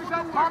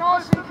up. Stand on,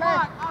 CK.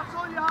 That's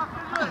all you have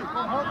to do.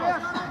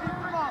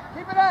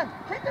 Keep it in.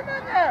 Keep them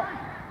in there.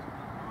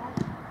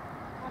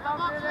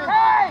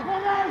 Hey!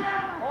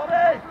 Hold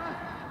it.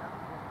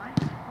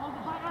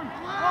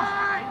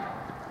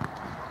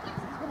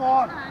 Come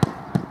on.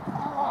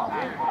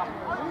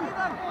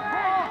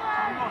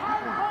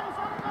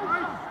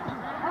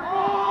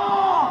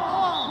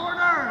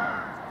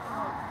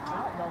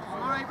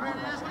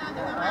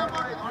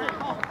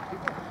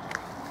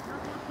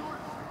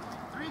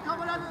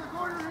 Coming out of the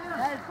corner here.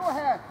 Hey, go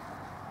ahead.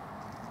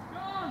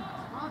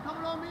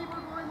 Coming on me, boy.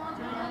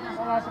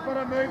 Oh, that's a bit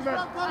of movement.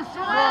 Front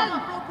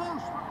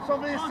post.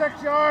 Somebody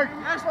 6 yards.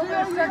 Yes,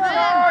 Somebody 6 do it.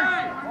 yards.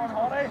 Come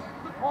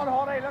on,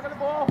 Holly. Look at the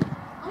ball.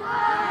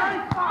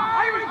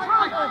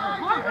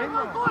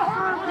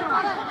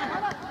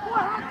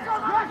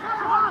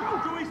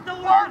 Joey's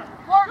still on.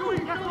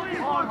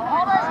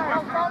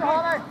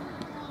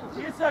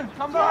 Jason,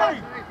 come down.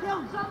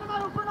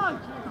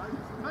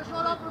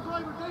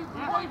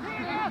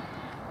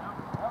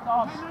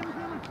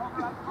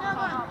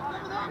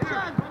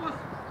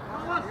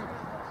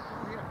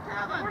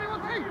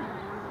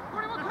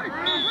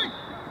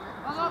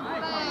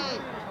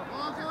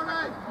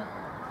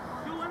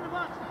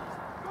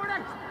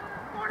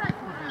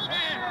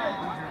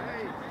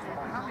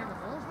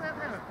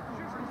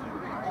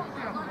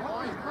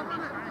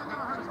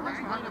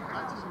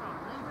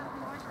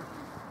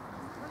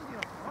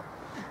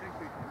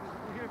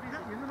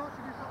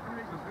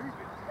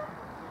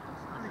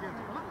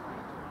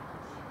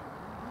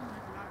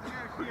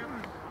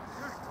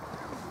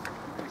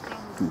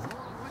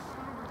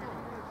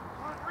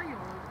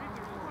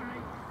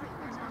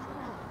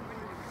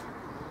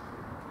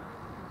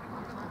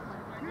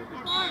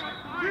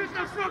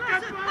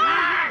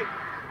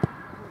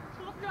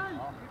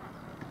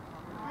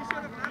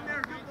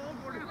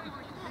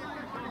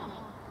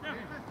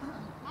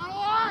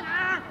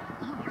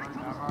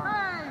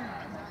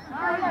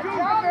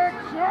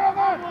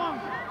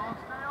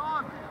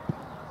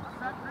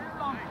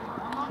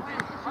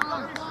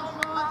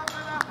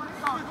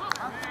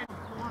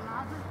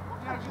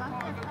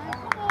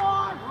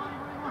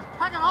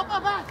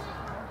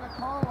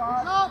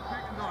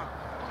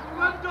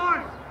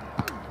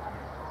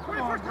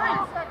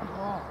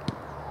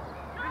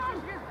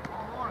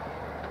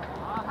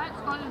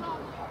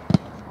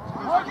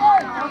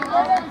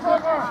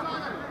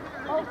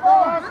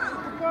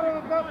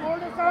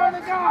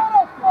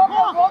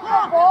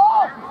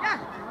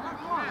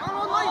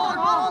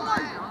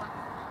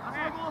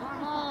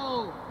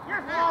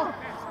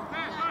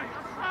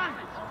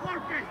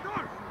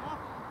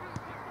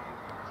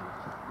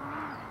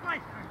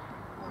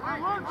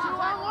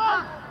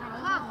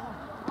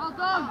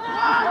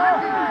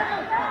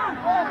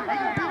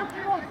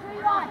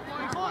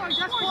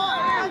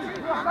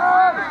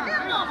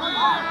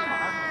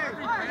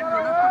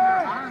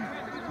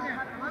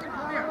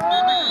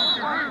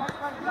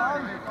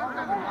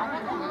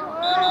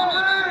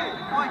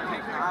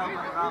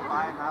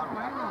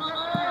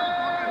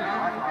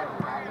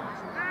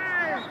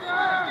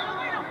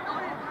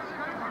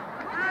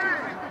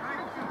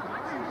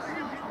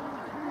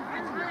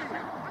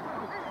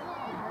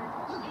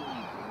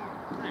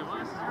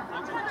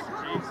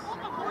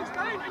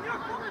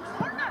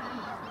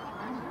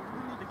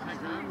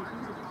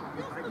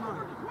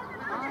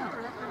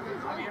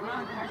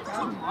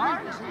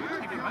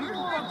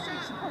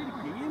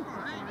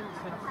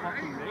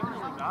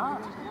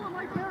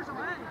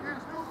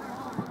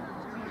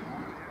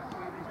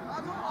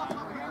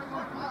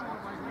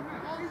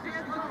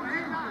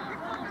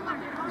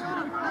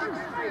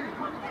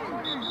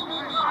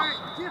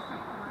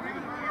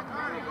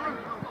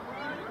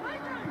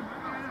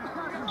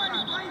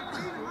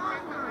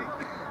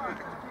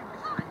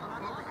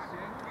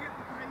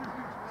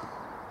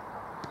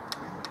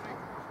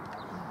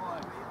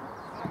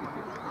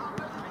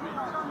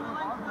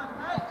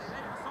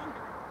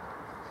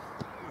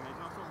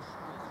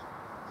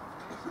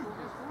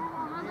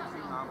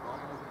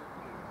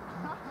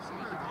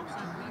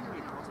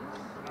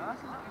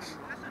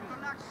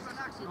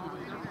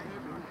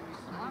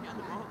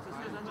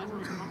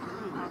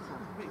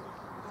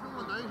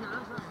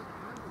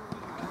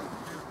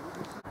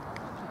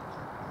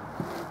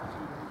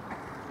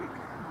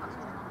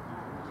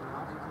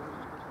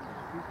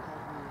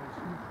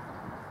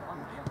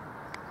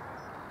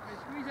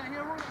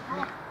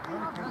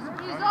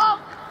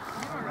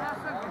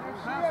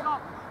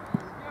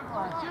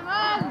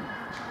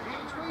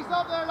 Squeeze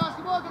up there, lads.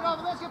 Come on,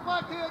 Glenravel. Let's get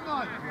back to it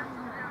now.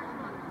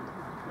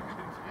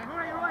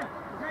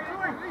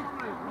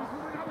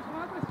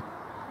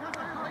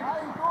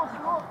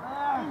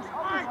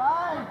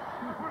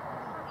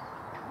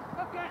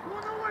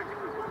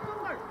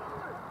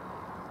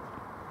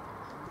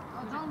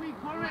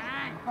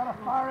 Got a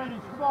fire in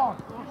it. Come on.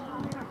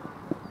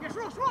 Yes,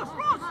 Ross!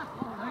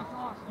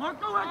 Mark,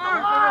 go at the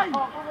line!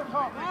 Behind,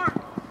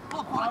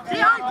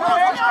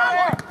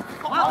 behind!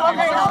 Well done,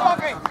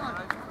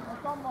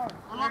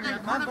 Lucky!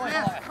 Man of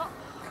face!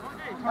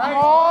 Come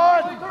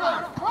on!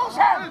 Close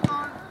him!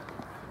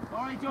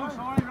 Sorry, Joe,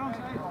 sorry, wrong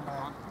side.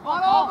 On!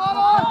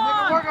 Make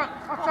it work it!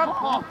 That's it,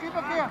 Paul. Keep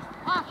it there.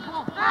 Pass,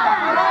 Paul!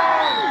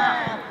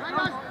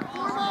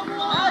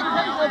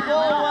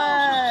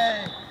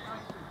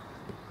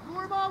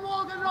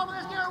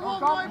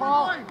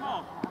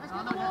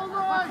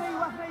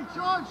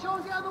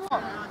 Sean's the other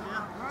one.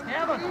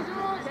 Kevin!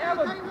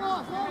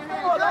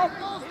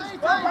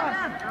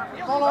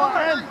 Follow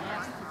in.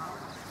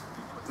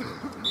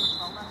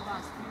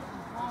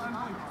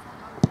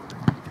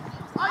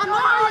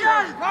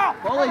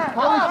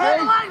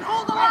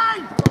 Hold the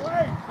line!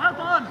 Well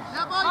done!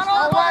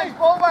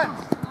 Bowman.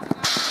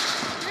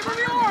 Stay with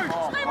the arm!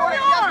 Stay with the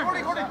arm!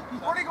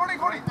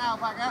 Cordy. Now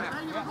back out.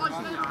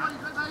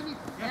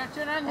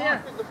 Get in here!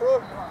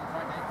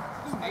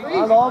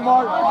 Hello,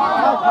 Mark.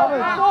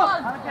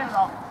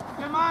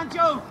 Come on,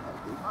 Joe!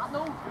 Go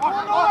on.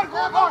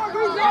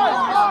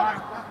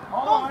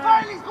 Don't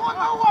fail, he's going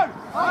nowhere.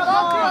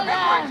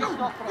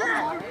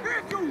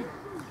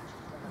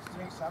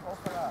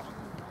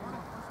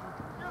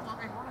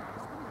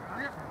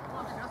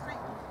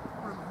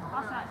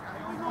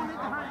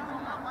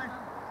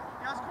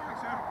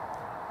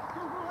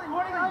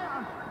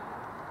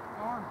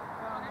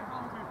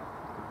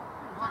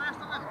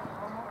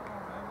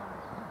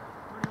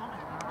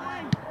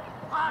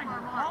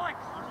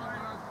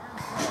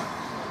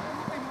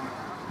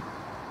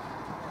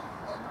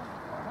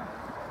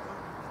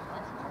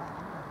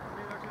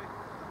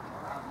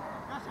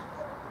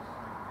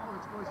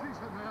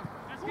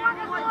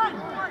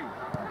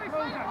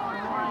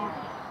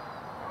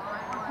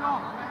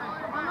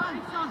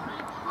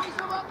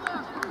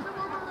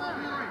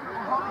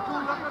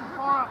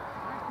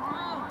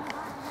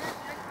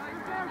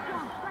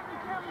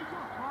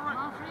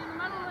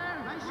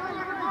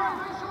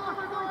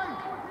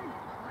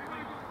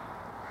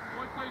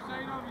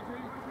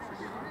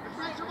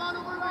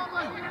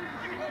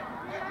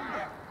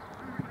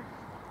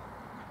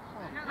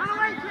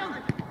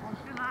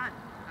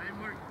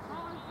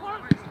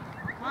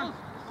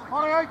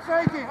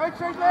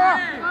 Outside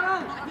there.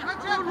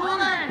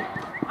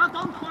 Well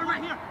done, Corey,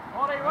 right here.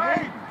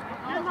 Wait.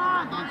 Come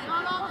on.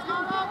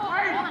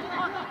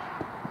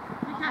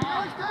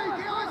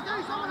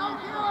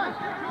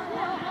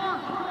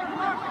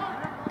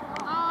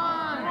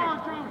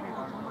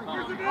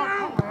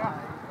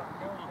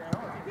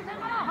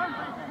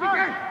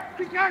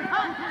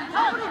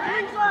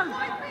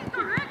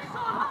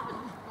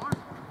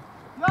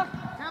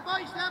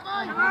 Stand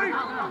by.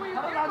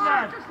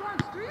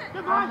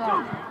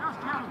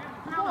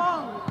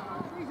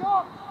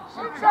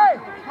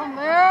 Come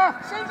there.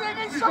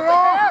 He's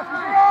off.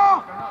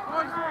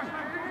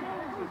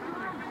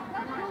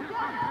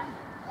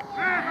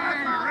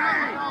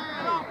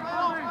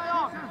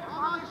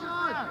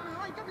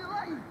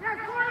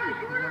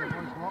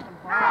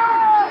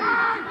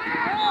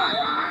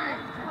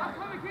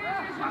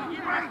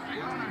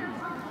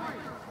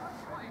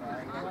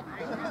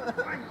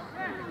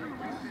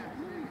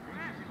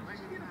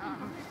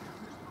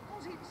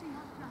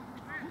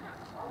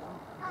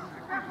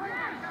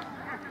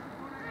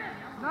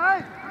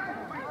 Nice.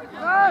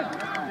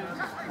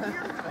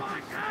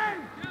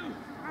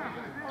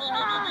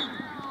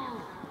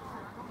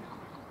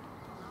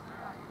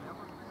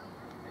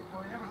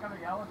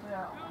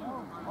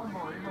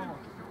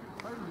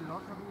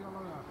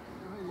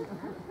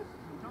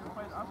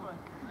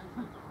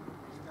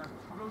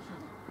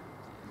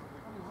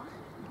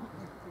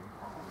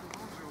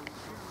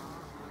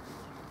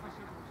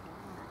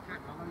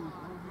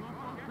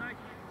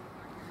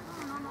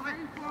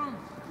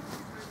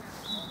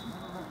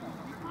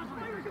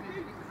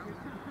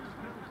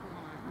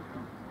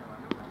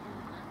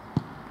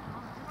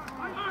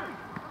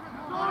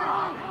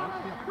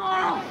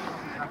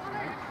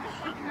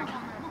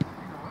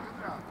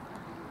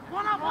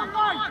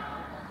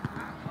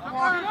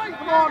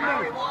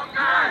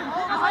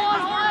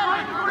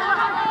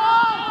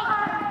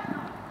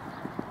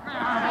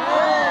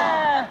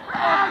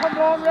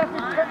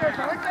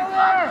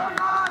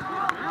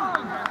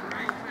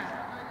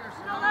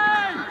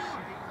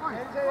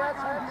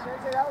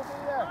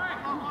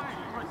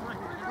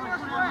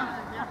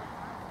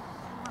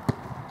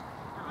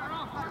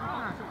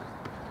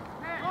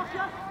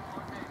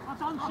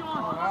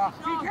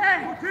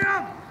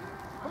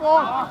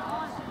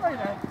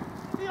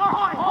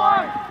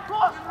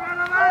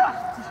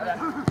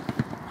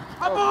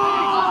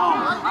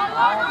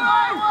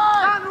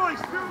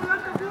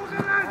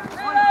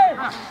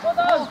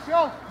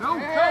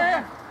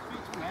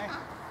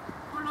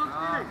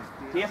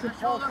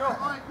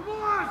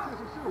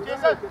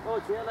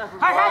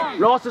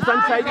 Ross is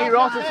inside here,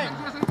 Ross is...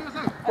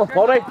 Oh,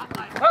 body.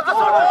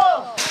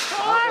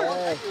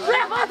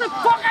 Ref, that's a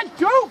fucking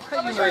joke!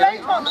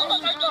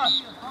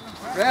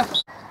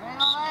 Ref.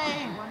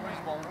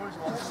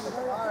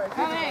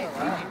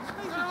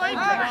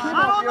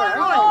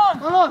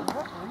 on.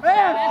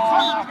 Man!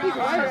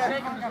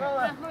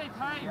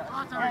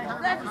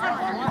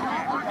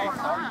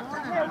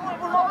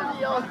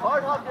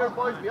 Hard off your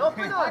boys. Be up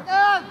with us.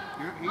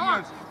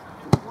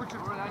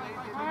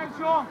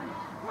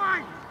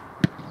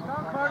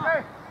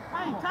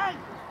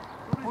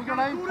 What's your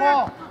name,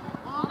 Paul?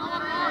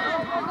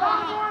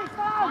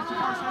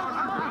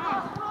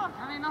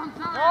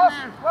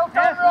 Well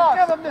done, Ross.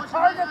 Give him the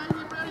target.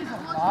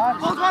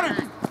 Hold on it.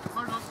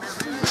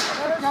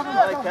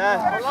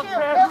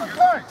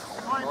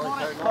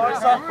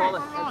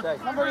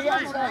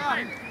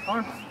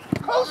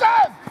 Close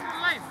him!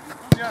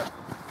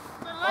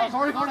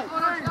 Sorry, Corey.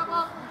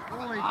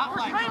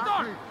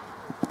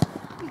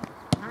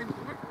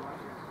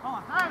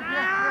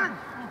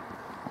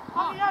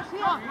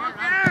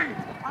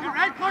 You're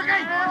right, Corky!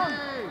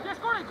 Yes,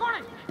 Corky!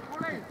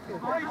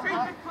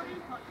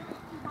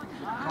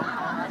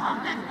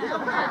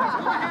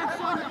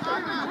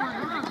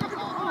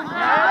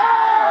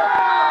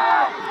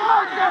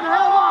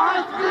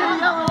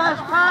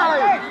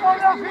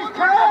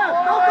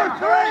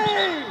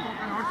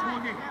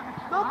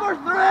 Number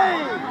 3!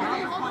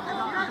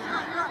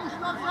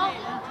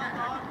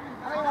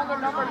 Anyone got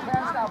number 10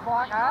 that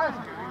black eyes?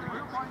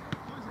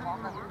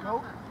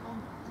 Nope.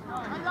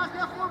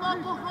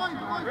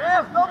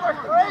 Yes, number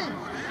 3!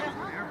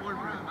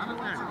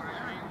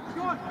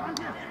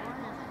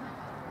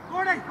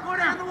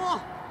 Gordy, on the wall!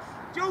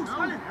 Juice,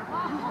 on it! Come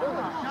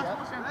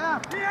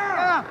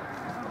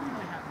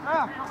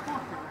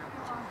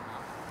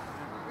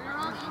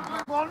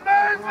on,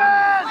 movement!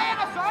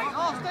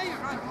 Oh, stay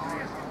right.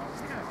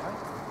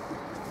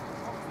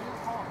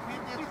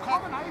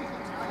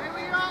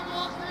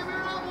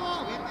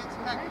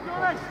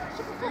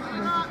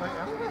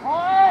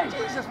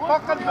 Jesus,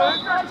 fucking move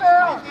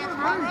yourself!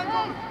 Broken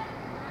one!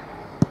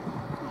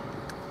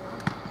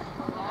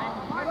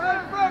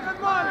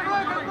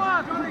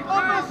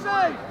 Number 6!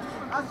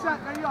 That's it,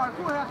 there you are.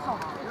 Go ahead, son.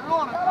 You're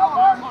on it. Well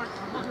done, Mark.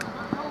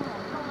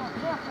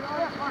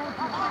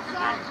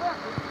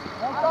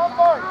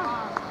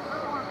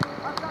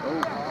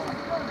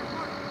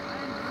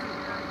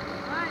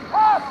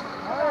 Pass!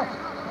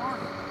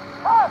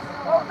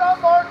 Well done,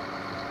 Mark.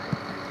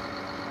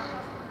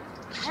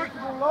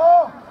 Go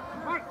low.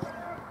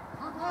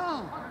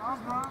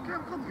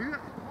 Come here.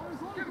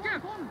 Get.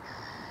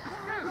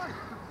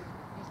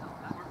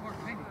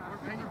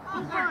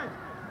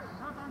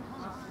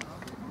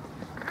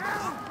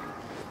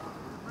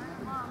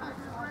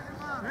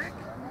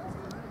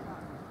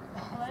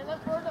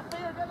 Let's go to the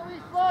field, get the wee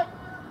spot.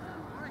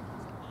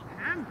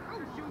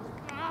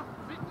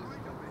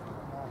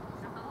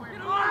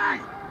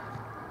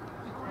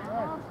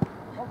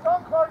 Well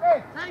done, Courtney.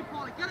 Hey,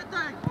 Paulie, get it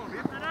down.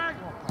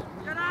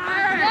 Get out.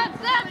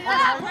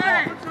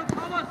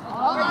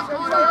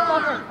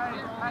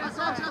 That's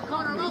outside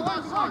corner. Well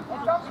done, son.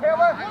 Well done,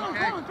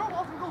 Caleb. Go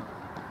off and go.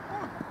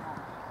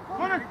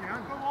 Come on.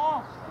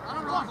 I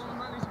don't know.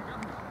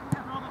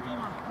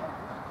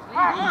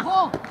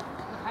 Paul.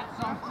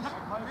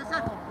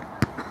 Listen.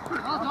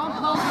 Well done,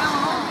 Paul.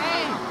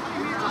 Hey.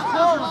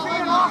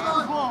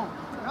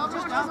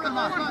 Just after the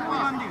last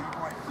one.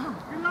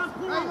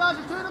 Hey lads,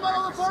 you're through the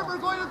middle of the court, we're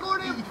going to go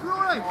to the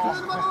Rory.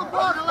 Through the middle of the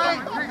court.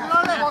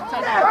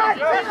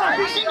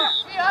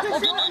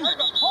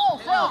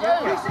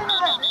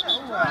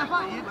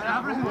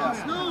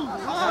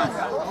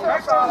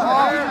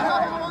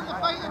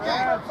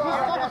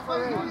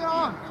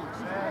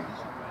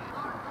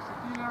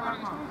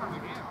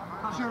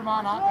 Sure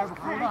man out there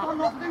before that.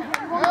 Well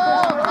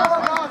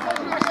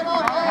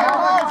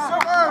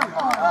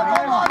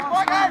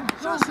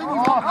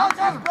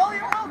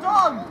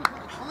done.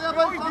 Only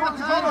about 5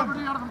 minutes over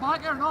out of them back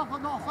here, not a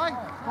fight.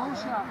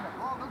 Bullshit.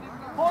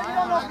 Oh, you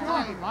don't know.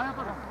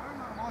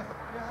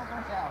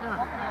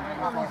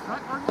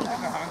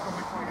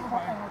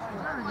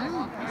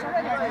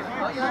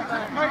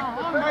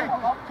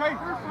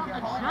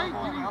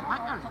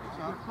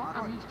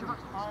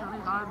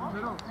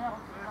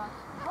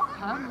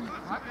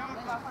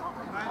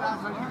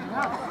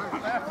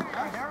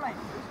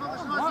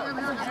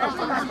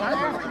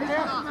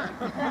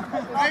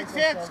 Right,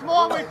 Sid, come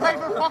on, we play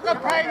for fucking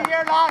pride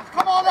here, lads.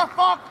 Come on, the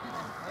fuck!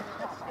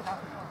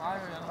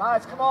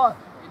 Lads, come on.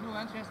 You've no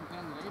interest in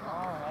playing the league.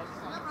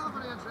 Never have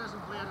any interest in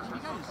playing the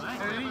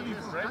league.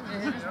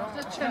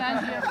 Just chin in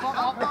here, fuck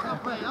up. Fucking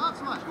play, that's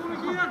what.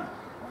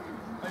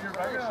 You're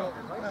right.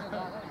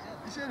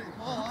 You said it,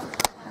 Paul.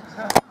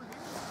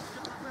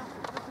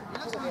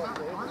 That's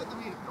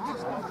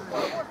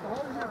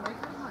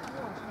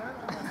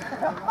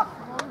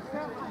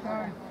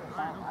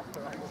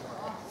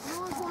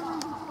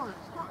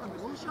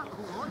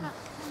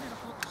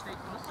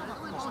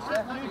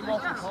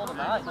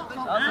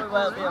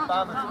well be a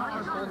balance.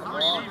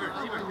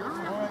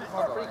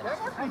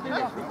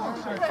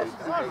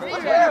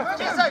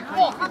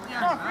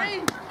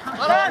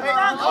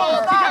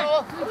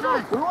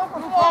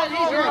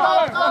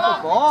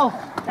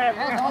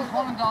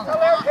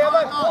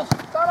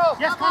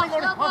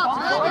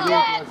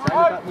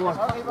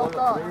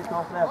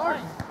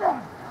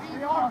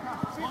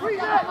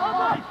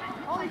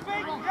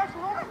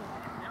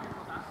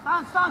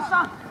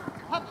 Stand.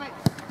 Hop it.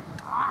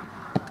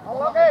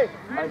 Okay.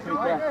 Let's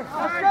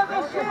get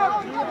this shit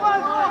up. Come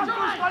on.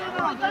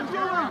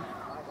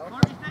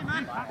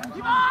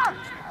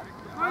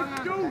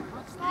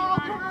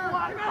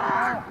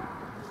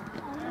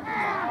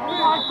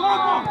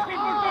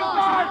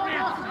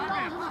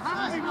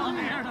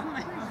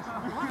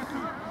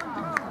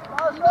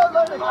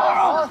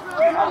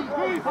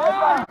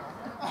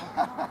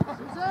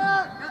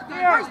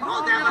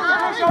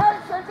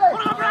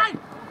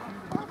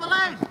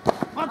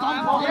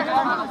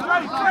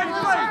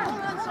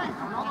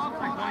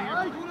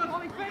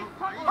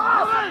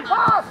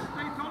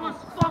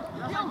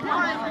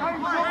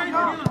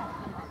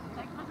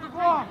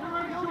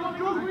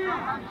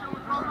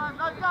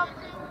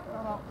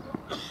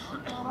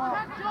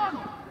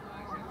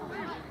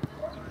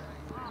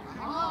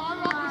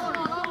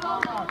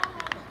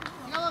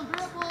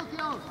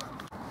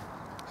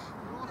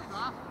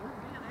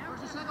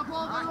 Where's the second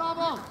ball,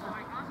 Glenravel?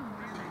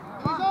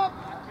 He's up!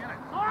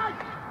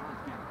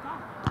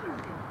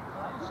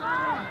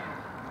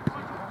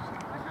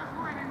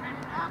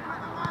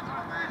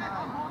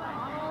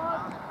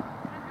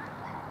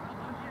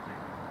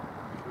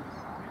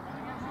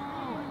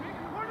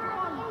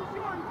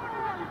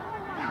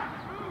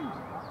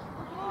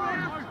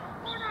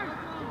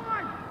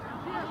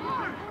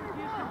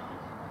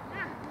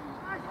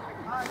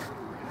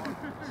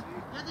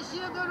 Get the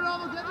shield,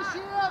 Glenravel, get the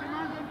shield!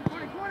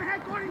 Go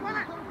ahead, Gordy, win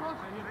it!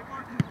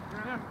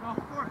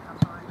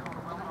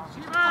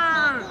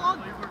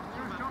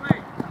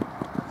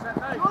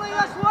 Johnny,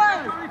 this way!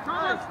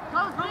 Thomas!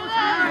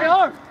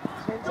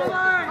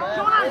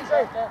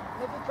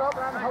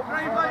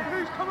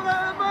 Who's coming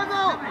out of the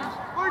middle?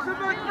 Where's the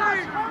big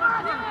name?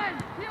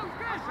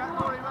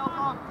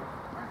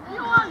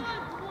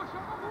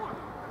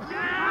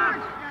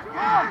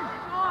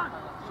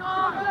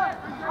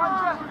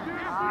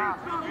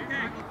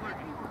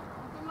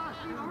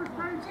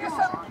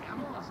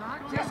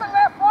 Jason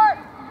left foot!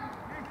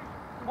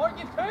 More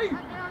give two!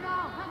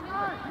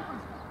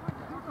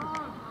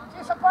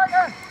 Jason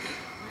Parker!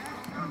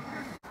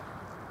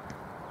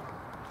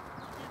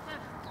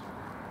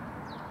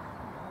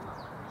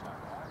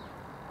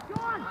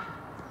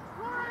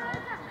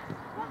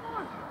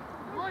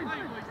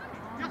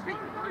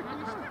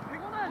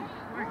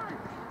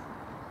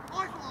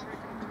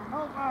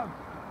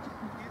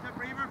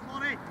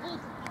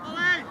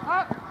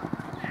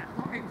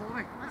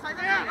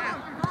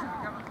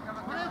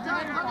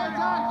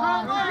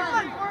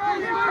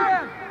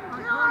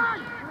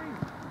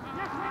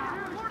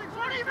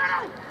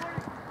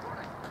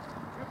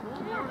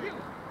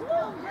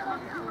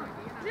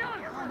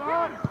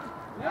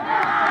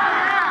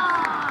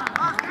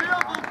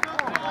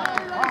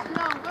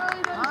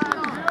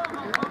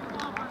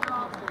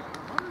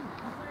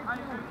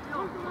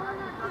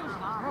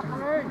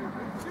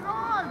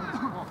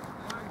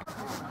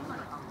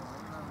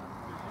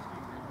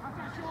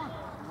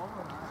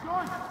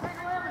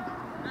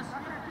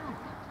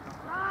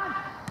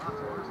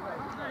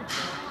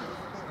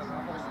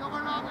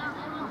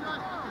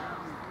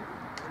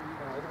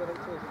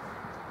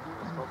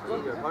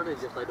 You're apparently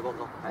just allowed to walk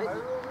off the pitch.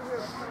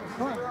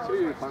 So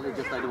you're apparently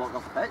just allowed to walk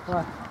off the pitch.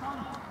 What?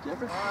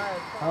 Jeffrey?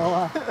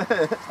 Oh,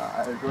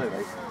 I was really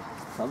right.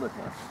 Some of it.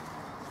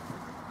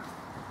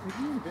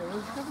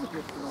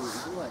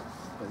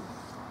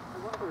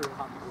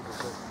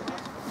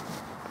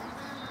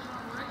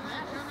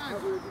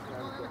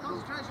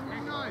 Concentration,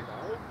 you know.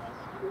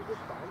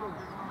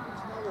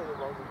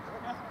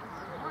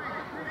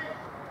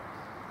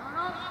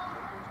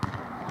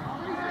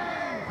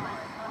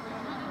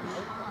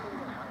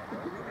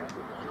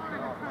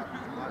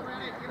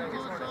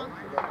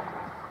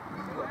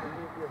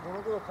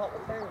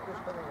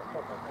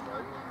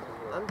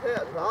 I'm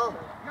here, Tom.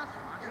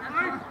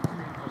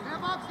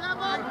 Step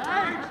up!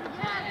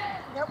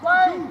 Get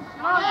away!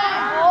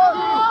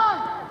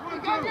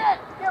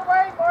 Get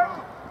away, Martin!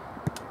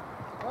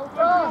 Well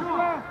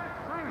done!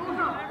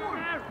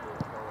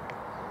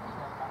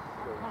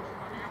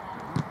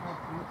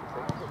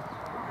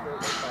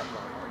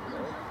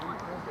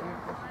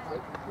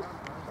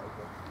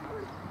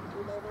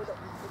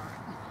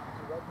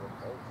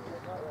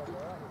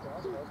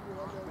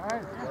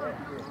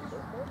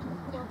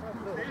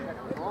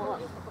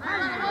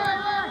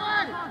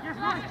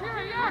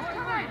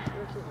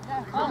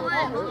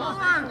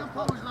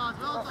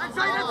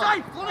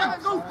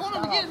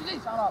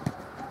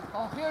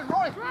 Oh, here's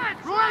Roy!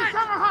 Roy,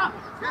 center half!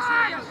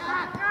 Yes!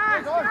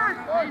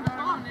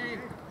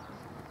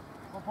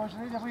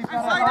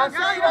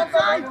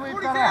 Inside!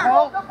 44!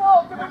 Hold the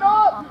ball, give it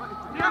up!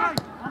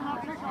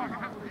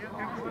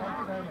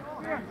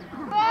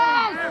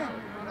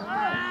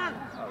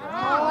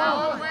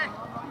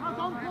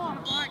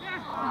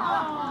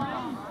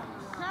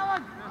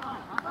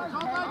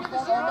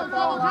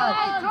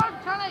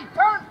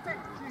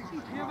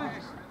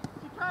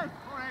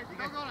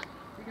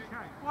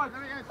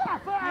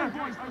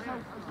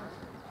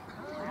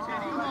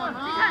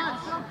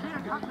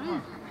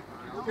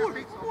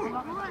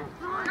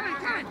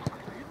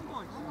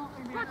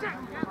 Watch it!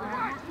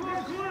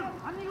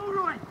 I think all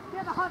right.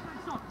 Get the hut and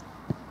stop.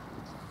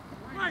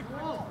 Right.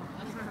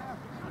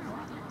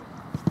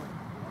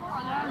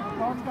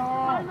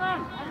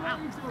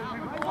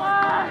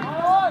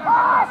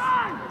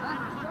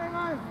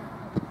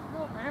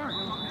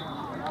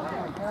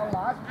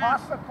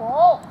 Pass the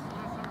ball.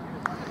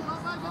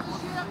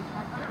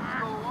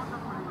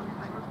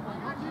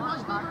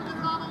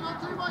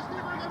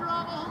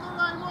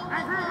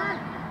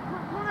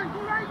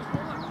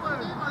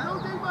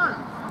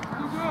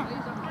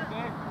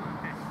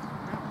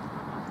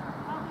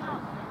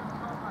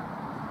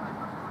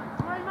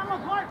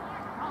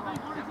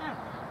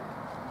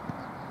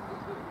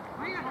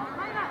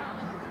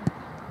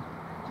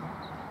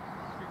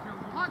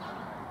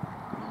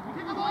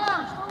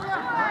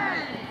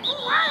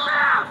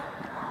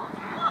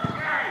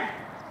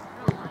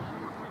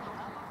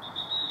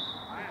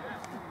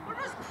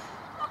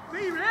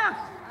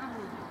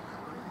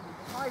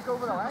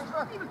 Over the length,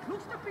 not even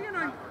close to being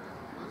out.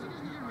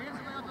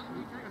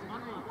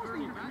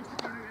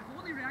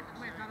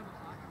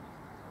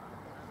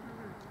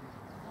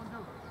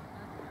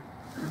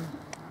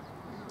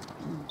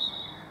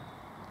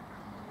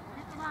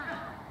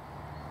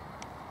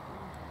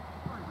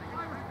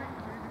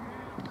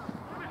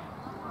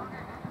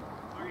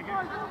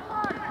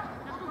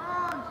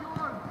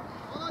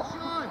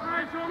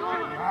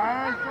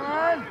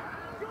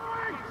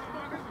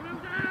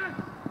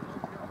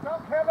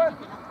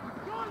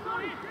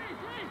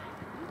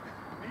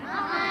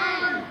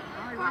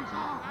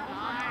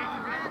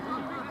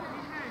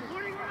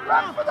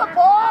 Run for the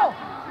ball!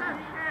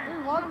 He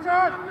wants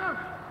it!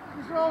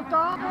 He's all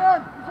down here!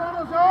 He's on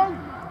his own!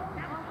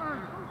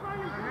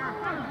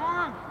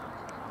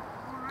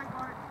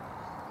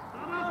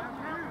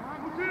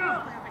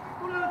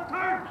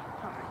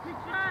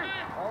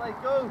 Ollie,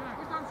 go!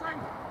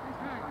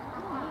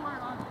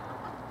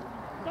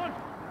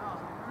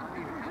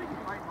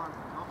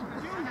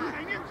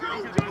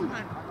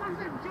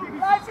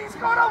 Guys, he's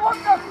gonna want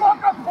the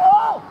fucking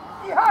ball!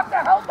 You have to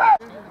help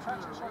it!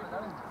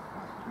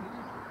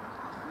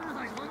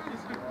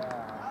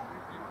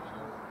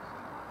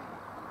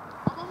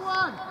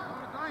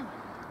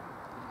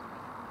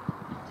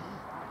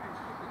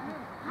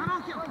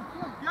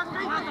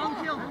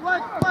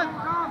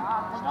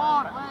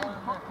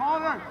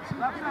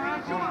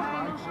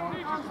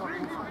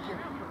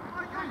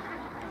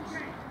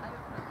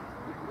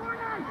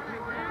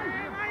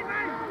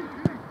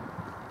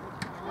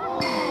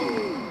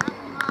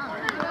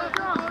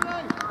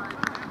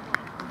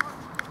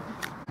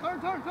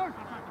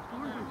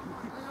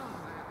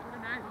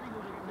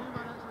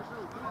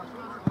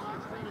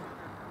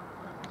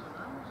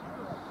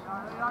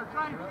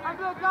 Turn.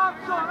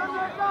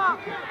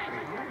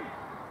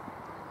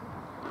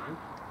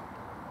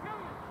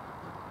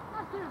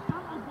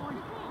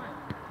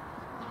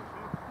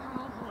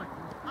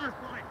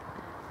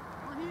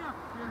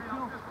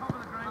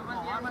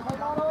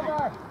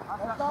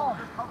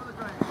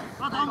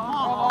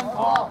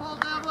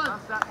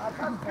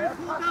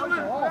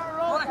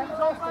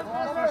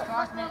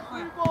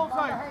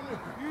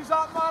 Use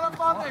that man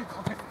advantage.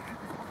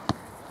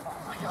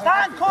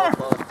 Stand, Connor!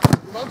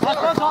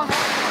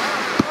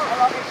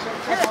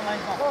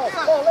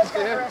 Let's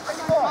get it.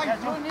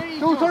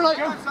 Go, turn right.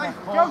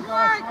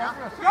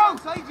 Go,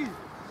 side you.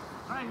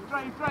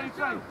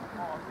 Try.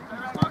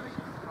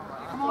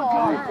 Come on,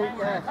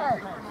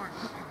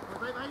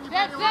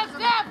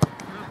 Step!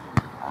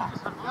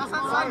 That's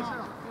inside.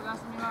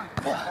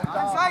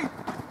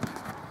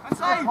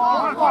 Inside.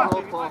 Well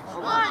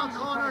done,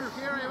 Connor,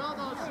 Kerry, well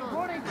done, son.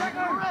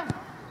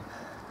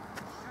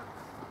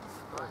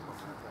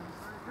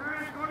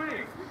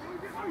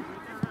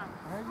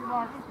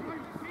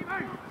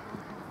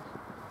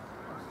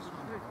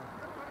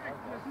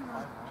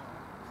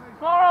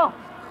 Borrow!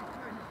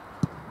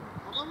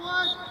 Up on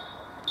one!